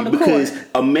something to you because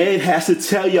a man has to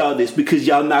tell y'all this because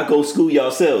y'all not go school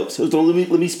yourselves. So let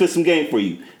me spit some game for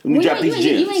you. Let me drop these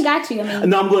gems. You ain't got to. I mean,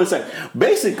 no, I'm going to say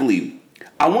basically.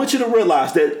 I want you to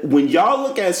realize that when y'all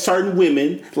look at certain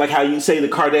women, like how you say the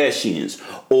Kardashians,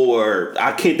 or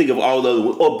I can't think of all the other,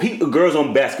 or girls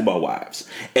on Basketball Wives,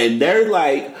 and they're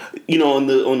like, on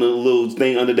the little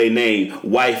thing under their name,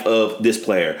 wife of this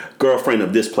player, girlfriend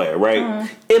of this player, right?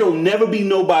 It'll never be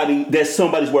nobody that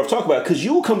somebody's worth talking about because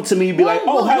you'll come to me and be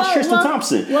how's Tristan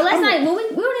Thompson? Well, let's not. Well,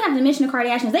 we don't have to mention the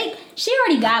Kardashians. She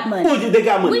already got money. Well, they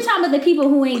got money. We talking about the people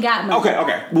who ain't got money.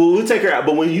 Okay. Well, we'll take her out.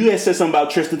 But when you had said something about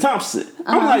Tristan Thompson,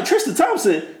 I'm like, Tristan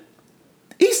Thompson,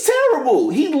 he's terrible.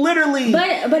 He literally.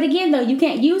 But again, though, you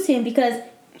can't use him because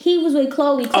he was with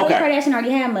Khloe. Khloe Kardashian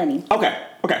already had money. Okay.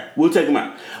 We'll take him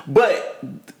out. But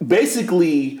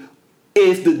basically,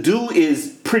 if the dude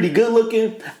is pretty good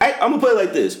looking, I'm gonna put it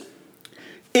like this.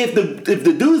 If the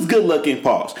dude is good looking,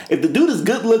 pause. If the dude is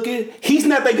good looking, he's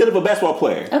not that good of a basketball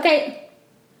player. Okay.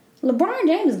 LeBron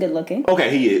James is good looking.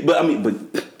 Okay, he is. But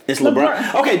it's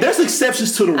LeBron. Okay, there's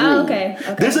exceptions to the rule. Oh, okay.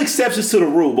 There's exceptions to the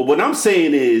rule. But what I'm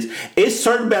saying is, it's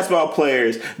certain basketball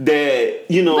players that,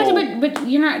 But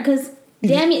you're not, because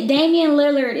Damian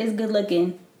Lillard is good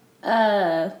looking.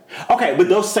 Okay, but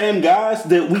those same guys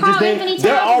that we just named,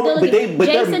 they're all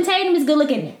Jason Tatum is good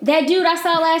looking. That dude I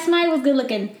saw last night was good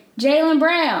looking. Jaylen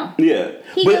Brown. Yeah.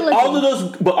 But all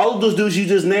of those dudes you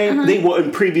just named, they were in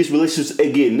previous relationships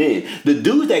and getting in. The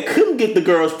dudes that couldn't get the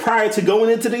girls prior to going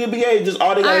into the NBA, just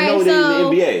all they gotta know they're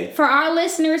in the NBA. For our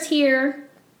listeners here,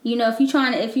 if you're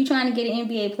trying to get an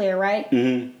NBA player, right?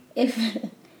 Mm-hmm.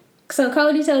 So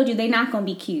Cody told you they're not gonna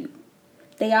be cute.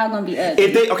 They all gonna be ugly.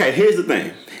 Here's the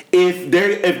thing. If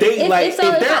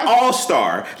they're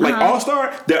all-star,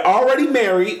 all-star, they're already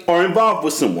married or involved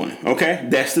with someone. Okay,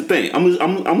 that's the thing. I'm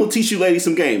gonna teach you ladies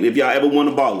some game. If y'all ever want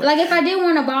a baller, like if I did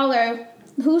want a baller,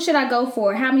 who should I go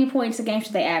for? How many points a game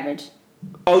should they average?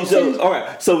 Oh, so all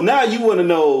right. So now you want to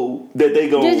know that they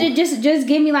go. Just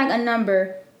give me like a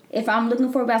number. If I'm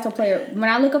looking for a basketball player, when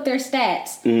I look up their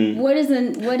stats, what is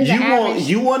the average?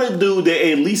 You want a dude that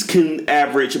at least can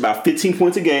average about 15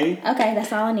 points a game. Okay,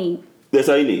 that's all I need. That's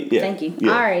all you need. Yeah. Thank you.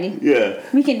 Yeah. Alrighty. Yeah.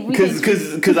 We can.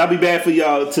 Because I'll be bad for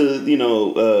y'all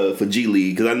to for G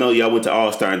League because I know y'all went to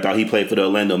All Star and thought he played for the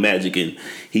Orlando Magic and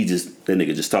that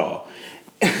nigga just tall.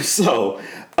 So,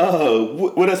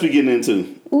 what else we getting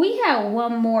into? We have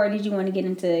one more. Did you want to get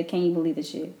into? Can you believe this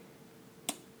shit?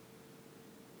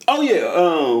 Oh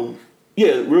yeah,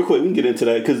 real quick we can get into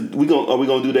that because are we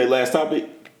gonna do that last topic?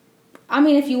 I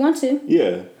mean, if you want to.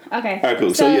 Yeah. Okay. All right,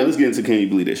 cool. So let's get into Can You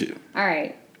Believe That Shit? All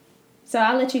right. So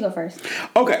I'll let you go first.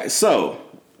 Okay, so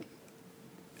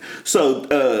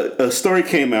a story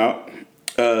came out.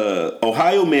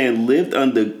 Ohio man lived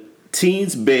under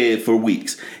teen's bed for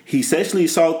weeks. He sexually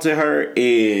assaulted her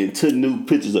and took nude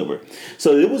pictures of her.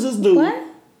 So it was this dude. What?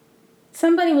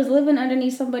 Somebody was living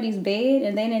underneath somebody's bed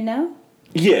and they didn't know?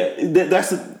 Yeah,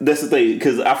 that's the thing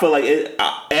because I feel like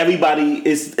everybody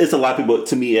it's a lot of people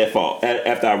to me at fault.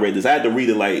 After I read this, I had to read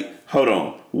it like, hold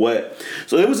on, what?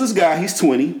 So there was this guy. He's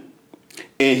 20,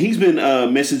 and he's been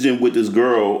messaging with this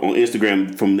girl on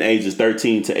Instagram from the ages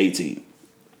 13 to 18.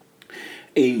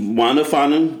 He wound up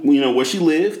finding where she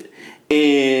lived,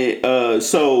 and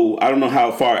so I don't know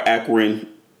how far Akron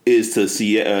is to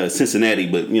Cincinnati,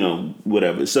 but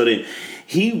whatever. So then.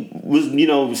 He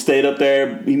was, stayed up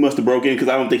there. He must have broke in because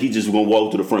I don't think he just was gonna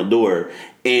walk through the front door.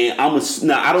 And I don't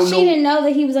know. She didn't know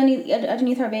that he was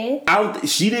underneath her bed.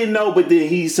 She didn't know, but then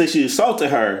he said she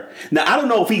assaulted her. Now I don't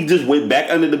know if he just went back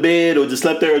under the bed or just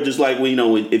slept there, or just like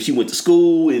if she went to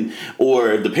school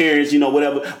or the parents,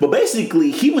 whatever. But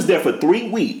basically, he was there for 3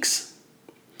 weeks.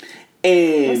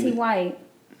 And was he white?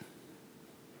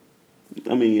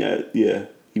 I mean, yeah,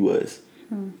 he was.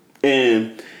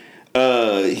 And.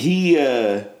 He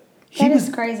was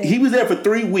crazy. He was there for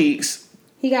 3 weeks.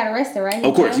 He got arrested, right?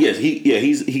 Of course, yes.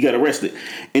 He got arrested,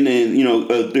 and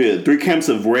then 3 counts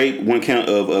of rape, 1 count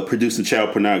of producing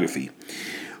child pornography.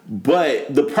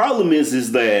 But the problem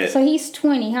is that so he's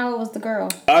 20. How old was the girl?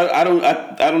 I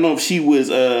don't know if she was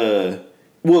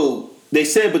well, they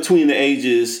said between the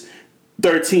ages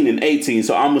 13 and 18.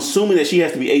 So I'm assuming that she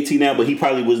has to be 18 now, but he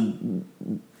probably was.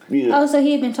 Oh, so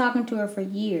he had been talking to her for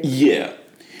years. Yeah.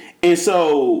 And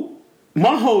so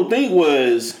my whole thing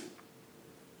was,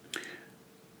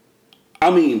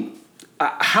 I mean,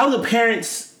 how the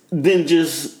parents then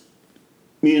just,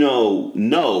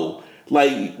 know.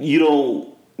 Like, you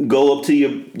don't go up to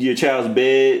your child's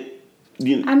bed. But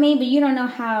you don't know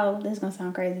how, this is going to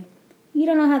sound crazy. You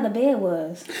don't know how the bed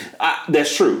was.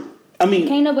 That's true.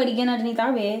 Can't nobody get underneath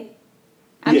our bed.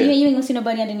 You ain't going to see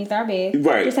nobody underneath our bed.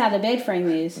 Right. Just how the bed frame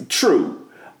is. True.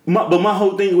 But my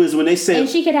whole thing was when they said... And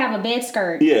she could have a bed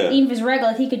skirt. Yeah. Even if it's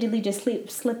regular, he could just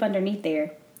slip underneath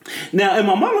there. Now, in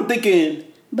my mind, I'm thinking...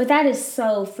 But that is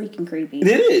so freaking creepy. It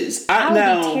is. I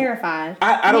would be terrified.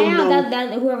 I don't know.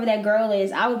 That whoever that girl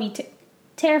is, I would be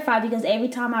terrified because every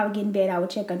time I would get in bed, I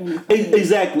would check underneath.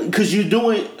 Exactly. Because you're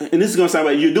doing... And this is going to sound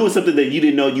like you're doing something that you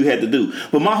didn't know you had to do.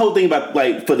 But my whole thing about,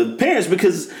 like, for the parents,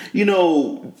 because, did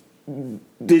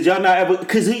y'all not ever...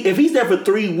 Because if he's there for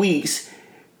 3 weeks...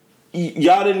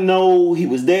 Y'all didn't know he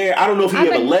was there. I don't know if he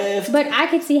ever left. But I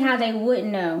could see how they wouldn't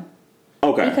know.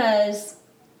 Okay. Because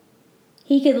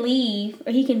he could leave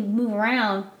or he can move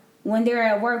around when they're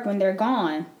at work, when they're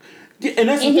gone. Yeah, and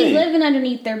that's the thing. And he's living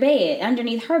underneath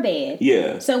underneath her bed.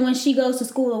 Yeah. So when she goes to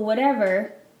school or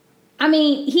whatever,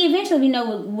 he eventually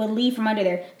would leave from under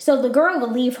there. So the girl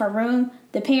would leave her room.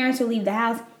 The parents would leave the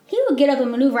house. He would get up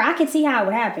and maneuver. I could see how it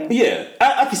would happen. Yeah,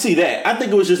 I could see that. I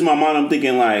think it was just my mind. I'm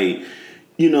thinking like...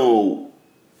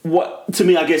 what to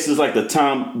me, I guess is like the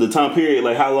time period,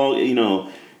 like how long, I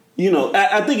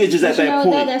think it's just at that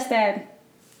point. That's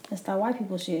that white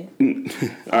people shit. All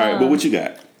right, but what you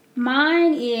got?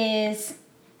 Mine is,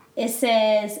 it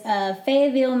says,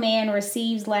 Fayetteville man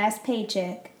receives last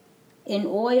paycheck in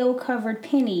oil-covered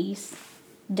pennies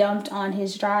dumped on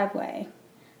his driveway.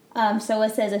 So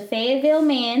it says a Fayetteville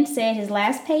man said his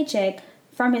last paycheck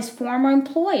from his former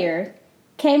employer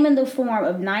came in the form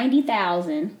of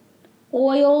 90,000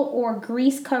 oil or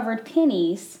grease-covered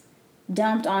pennies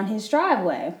dumped on his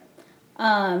driveway.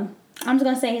 I'm just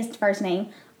going to say his first name.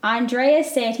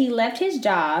 Andreas said he left his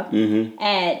job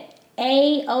at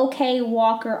A.O.K.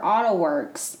 Walker Auto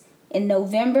Works in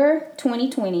November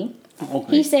 2020.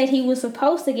 Okay. He said he was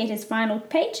supposed to get his final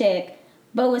paycheck,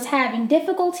 but was having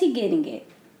difficulty getting it.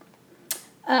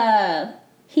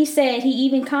 He said he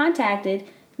even contacted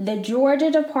the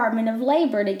Georgia Department of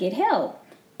Labor to get help.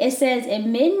 It says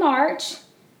in mid-March,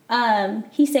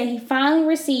 he said he finally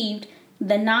received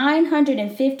the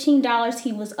 $915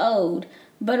 he was owed,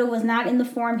 but it was not in the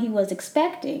form he was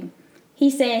expecting. He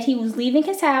said he was leaving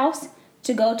his house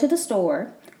to go to the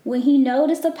store when he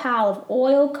noticed a pile of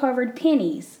oil-covered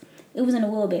pennies. It was in a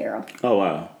wheelbarrow. Oh,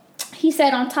 wow. He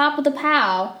said on top of the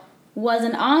pile was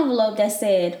an envelope that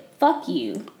said, "Fuck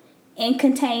you," and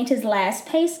contained his last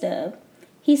pay stub.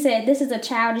 He said this is a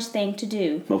childish thing to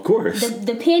do. Of course.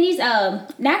 The pennies, the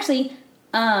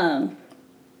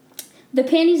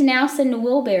pennies now sit in the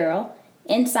wheelbarrow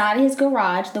inside of his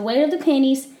garage. The weight of the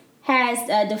pennies has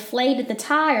deflated the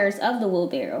tires of the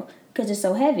wheelbarrow because it's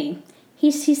so heavy.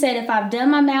 He said, if I've done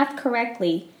my math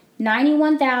correctly,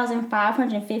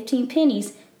 91,515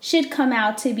 pennies should come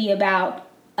out to be about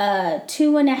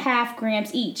 2.5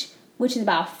 grams each, which is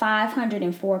about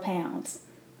 504 pounds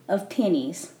of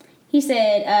pennies. He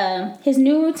said his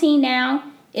new routine now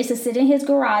is to sit in his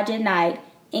garage at night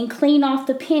and clean off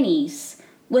the pennies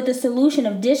with a solution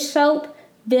of dish soap,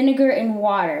 vinegar, and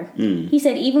water. He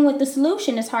said even with the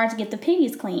solution, it's hard to get the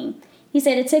pennies clean. He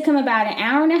said it took him about an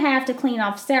hour and a half to clean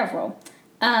off several.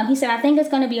 He said, I think it's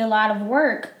going to be a lot of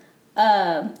work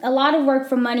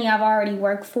for money I've already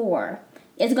worked for.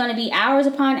 It's going to be hours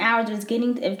upon hours of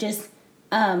getting to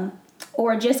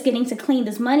clean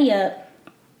this money up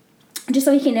just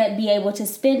so he can be able to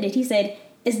spend it. He said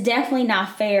it's definitely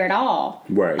not fair at all.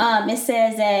 Right. It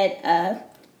says that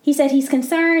he said he's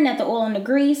concerned that the oil and the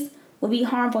grease will be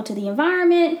harmful to the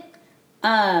environment.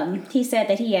 He said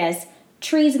that he has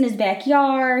trees in his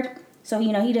backyard, so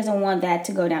he doesn't want that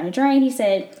to go down the drain. He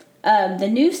said the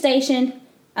news station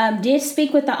did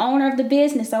speak with the owner of the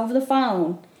business over the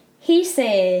phone. He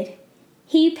said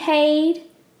he paid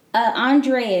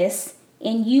Andreas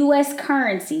in U.S.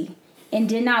 currency and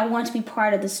did not want to be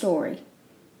part of the story.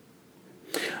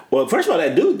 Well, first of all,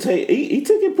 that dude, he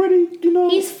took it pretty,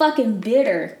 He's fucking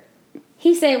bitter.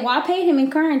 He said, well, I paid him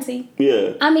in currency.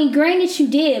 Yeah. Granted you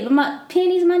did, but my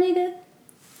pennies, my nigga,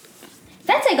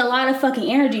 that take a lot of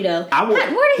fucking energy, though. Where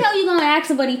the hell you gonna ask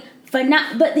somebody for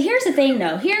not... But here's the thing,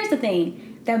 though. Here's the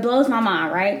thing that blows my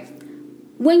mind, right?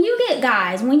 When you get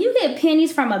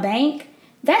pennies from a bank,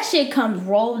 that shit comes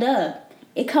rolled up.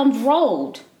 It comes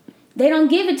rolled. They don't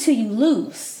give it to you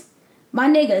loose. My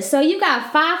nigga, so you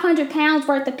got 500 pounds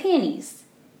worth of pennies.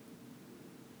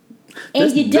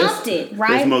 And you dumped it,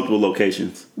 right? There's multiple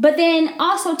locations. But then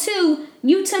also, too,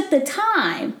 you took the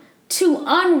time to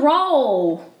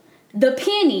unroll the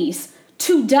pennies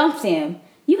to dump them.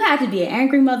 You have to be an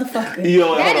angry motherfucker.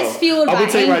 Yo, that is fueled by anger. I'm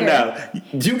gonna tell you right now,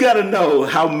 you gotta know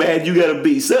how mad you gotta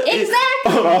be. So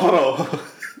exactly. Hold on.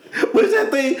 What is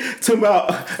that thing? Talking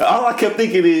about, all I kept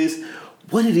thinking is,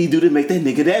 what did he do to make that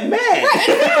nigga that mad? Right,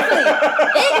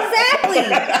 exactly.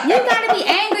 You gotta be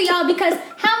angry, y'all, because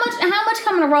how much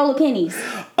come in a roll of pennies?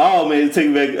 Oh man, take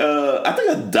me back. I think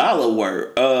 $1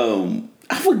 worth.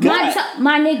 I forgot.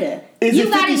 My nigga. Is you it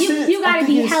gotta 50 cents? you gotta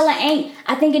be hella angry.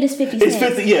 I think it is 50 cents. It's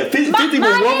 50. Yeah, 50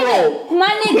 was one roll. My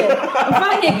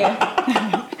nigga.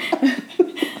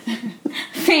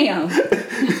 Fam.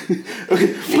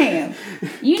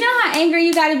 You know how angry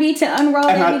you gotta be to unroll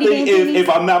and that I think if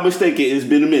I'm not mistaken, it's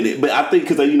been a minute, but I think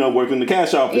because work in the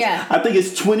cash office, yeah. I think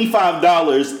it's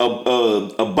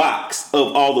 $25 a box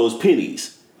of all those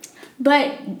pennies.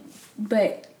 But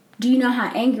do you know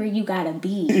how angry you gotta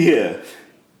be? Yeah.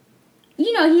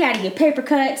 You know he had to get paper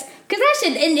cuts. Cause that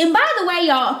shit, and by the way,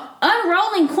 y'all,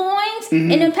 unrolling coins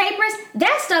in the papers,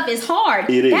 that stuff is hard.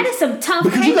 It is. That is some tough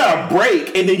because paper. You gotta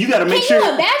break, and then you gotta make sure. Can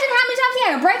you imagine how many times he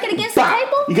had to break it against bop.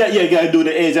 the table? You gotta do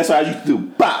the edge. That's what I used to do.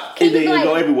 Bop, and then it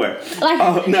go everywhere.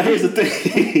 Now here's the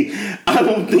thing. I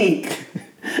hope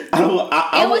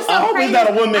it's not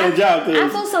a one-man job. I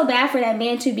feel so bad for that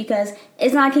man too, because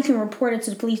it's not like he can report it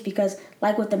to the police because,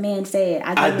 like what the man said,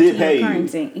 I did pay you.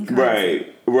 Currency.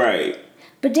 Right.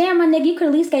 But damn, my nigga, you could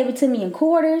at least gave it to me in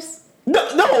quarters.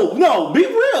 No, be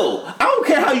real. I don't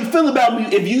care how you feel about me.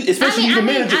 If you, especially you the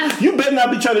manager, you better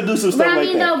not be trying to do some stuff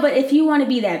like that. Though, but if you want to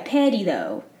be that petty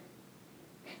though,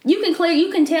 you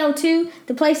can tell too.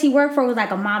 The place he worked for was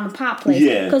like a mom and pop place.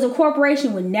 Yeah. Because a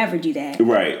corporation would never do that.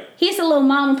 Right. He's a little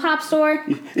mom and pop store.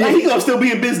 Yeah, he gonna still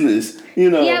be in business. You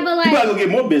know. Yeah, but like, he probably gonna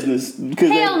get more business.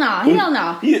 Hell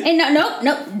no. Yeah. And no,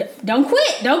 don't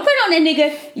quit. Don't quit on that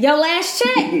nigga. Your last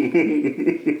check.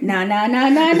 Nah.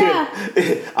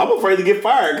 I'm afraid to get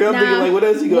fired because I'm thinking like, what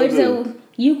else you gonna do? So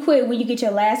you quit when you get your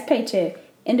last paycheck.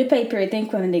 End of pay period. Then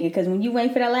quit on a nigga, because when you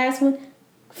wait for that last one,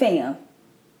 fam.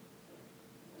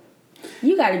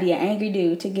 You got to be an angry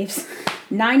dude to give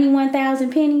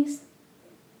 91,000 pennies.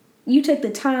 You took the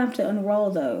time to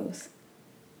unroll those.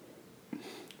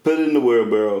 Put it in the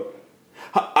wheelbarrow.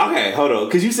 Okay, hold on.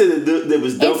 Because you said that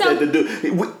was dope that the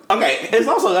dude. Okay, there's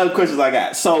also other questions I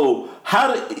got. So,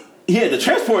 how did he had to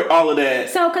transport all of that?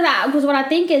 So, because what I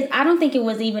think is, I don't think it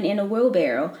was even in a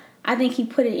wheelbarrow. I think he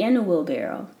put it in a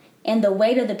wheelbarrow. And the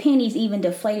weight of the pennies even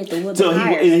deflated the wheelbarrow.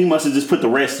 So he must have just put the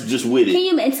rest just with it.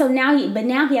 And so now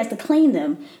he has to clean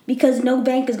them, because no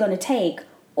bank is going to take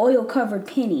oil covered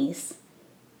pennies.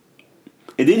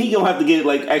 And then he gonna have to get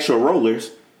like extra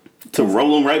rollers to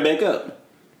roll them right back up.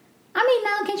 I mean,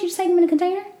 now can't you just take them in a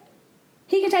container?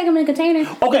 He can take them in a container.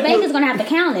 Okay, the bank is gonna have to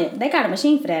count it. They got a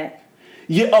machine for that.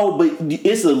 Yeah. Oh, but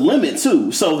it's a limit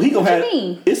too. So he gonna have.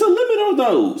 It's a limit on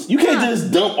those. You can't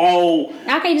just dump all.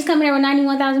 I can't just come in there with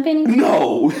 91,000 pennies.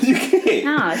 No, you can't.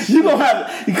 Oh, you gonna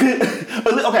have.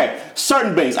 Okay,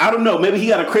 certain banks. I don't know. Maybe he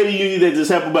got a credit union that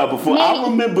just helped him out before. I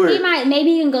remember.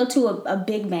 Maybe he can go to a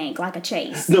big bank like a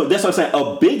Chase. No, that's what I'm saying.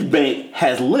 A big bank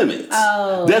has limits.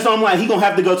 Oh. That's what I'm like. He gonna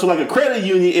have to go to like a credit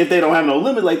union if they don't have no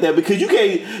limit like that, because you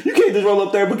can't just roll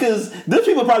up there, because those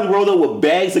people probably rolled up with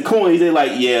bags of coins. They're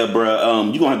like, yeah, bruh,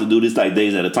 you gonna have to do this like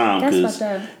days at a time. That's fucked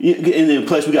up. And then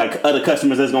plus we got other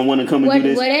customers that's gonna want to come and do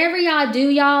this. Whatever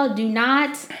y'all do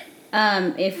not.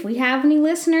 If we have any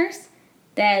listeners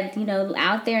that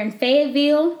out there in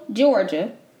Fayetteville,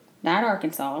 Georgia, not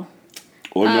Arkansas,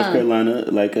 or North Carolina,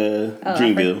 like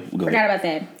Dreamville. Forgot about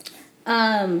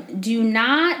that. Do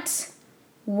not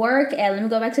work at. Let me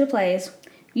go back to the place.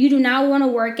 You do not want to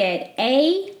work at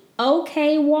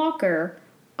A.OK. Walker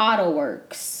Auto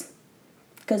Works.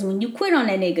 Because when you quit on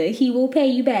that nigga, he will pay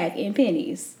you back in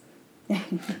pennies.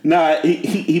 Nah,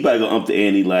 he probably gonna up the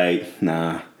ante like,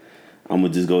 nah, I'm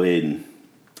gonna just go ahead and,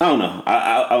 I don't know.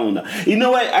 I don't know. You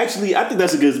know what? Actually, I think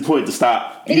that's a good point to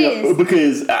stop. It is.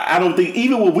 Because I don't think,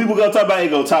 even when we were gonna talk about it,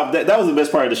 go top, that was the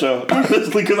best part of the show.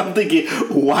 Honestly, because I'm thinking,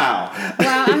 wow.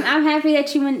 Well, I'm happy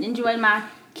that you enjoyed my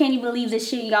Can You Believe This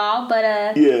Shit, y'all.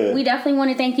 But yeah, we definitely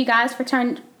want to thank you guys for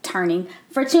tuning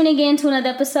in to another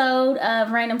episode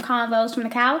of Random Convos from the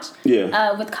Couch.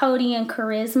 Yeah. With Cody and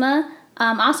Charisma.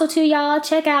 Also, too, y'all,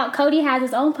 check out, Cody has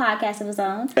his own podcast of his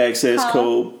own. Access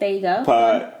Code. There you go.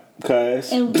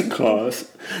 Podcast.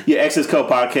 Clause. Yeah, Access Code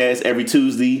Podcast every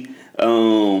Tuesday.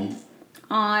 On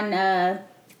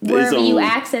wherever you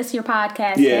access your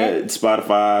podcast. Yeah,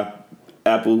 Spotify,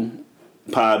 Apple,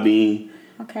 Podbean.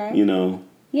 Okay.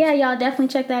 Yeah, y'all definitely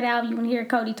check that out. If you want to hear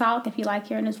Cody talk, if you like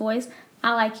hearing his voice.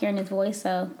 I like hearing his voice,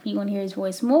 so if you want to hear his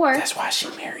voice more. That's why she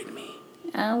married me.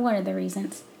 One of the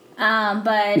reasons.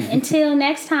 But until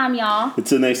next time, y'all.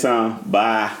 Until next time,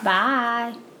 bye.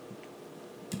 Bye.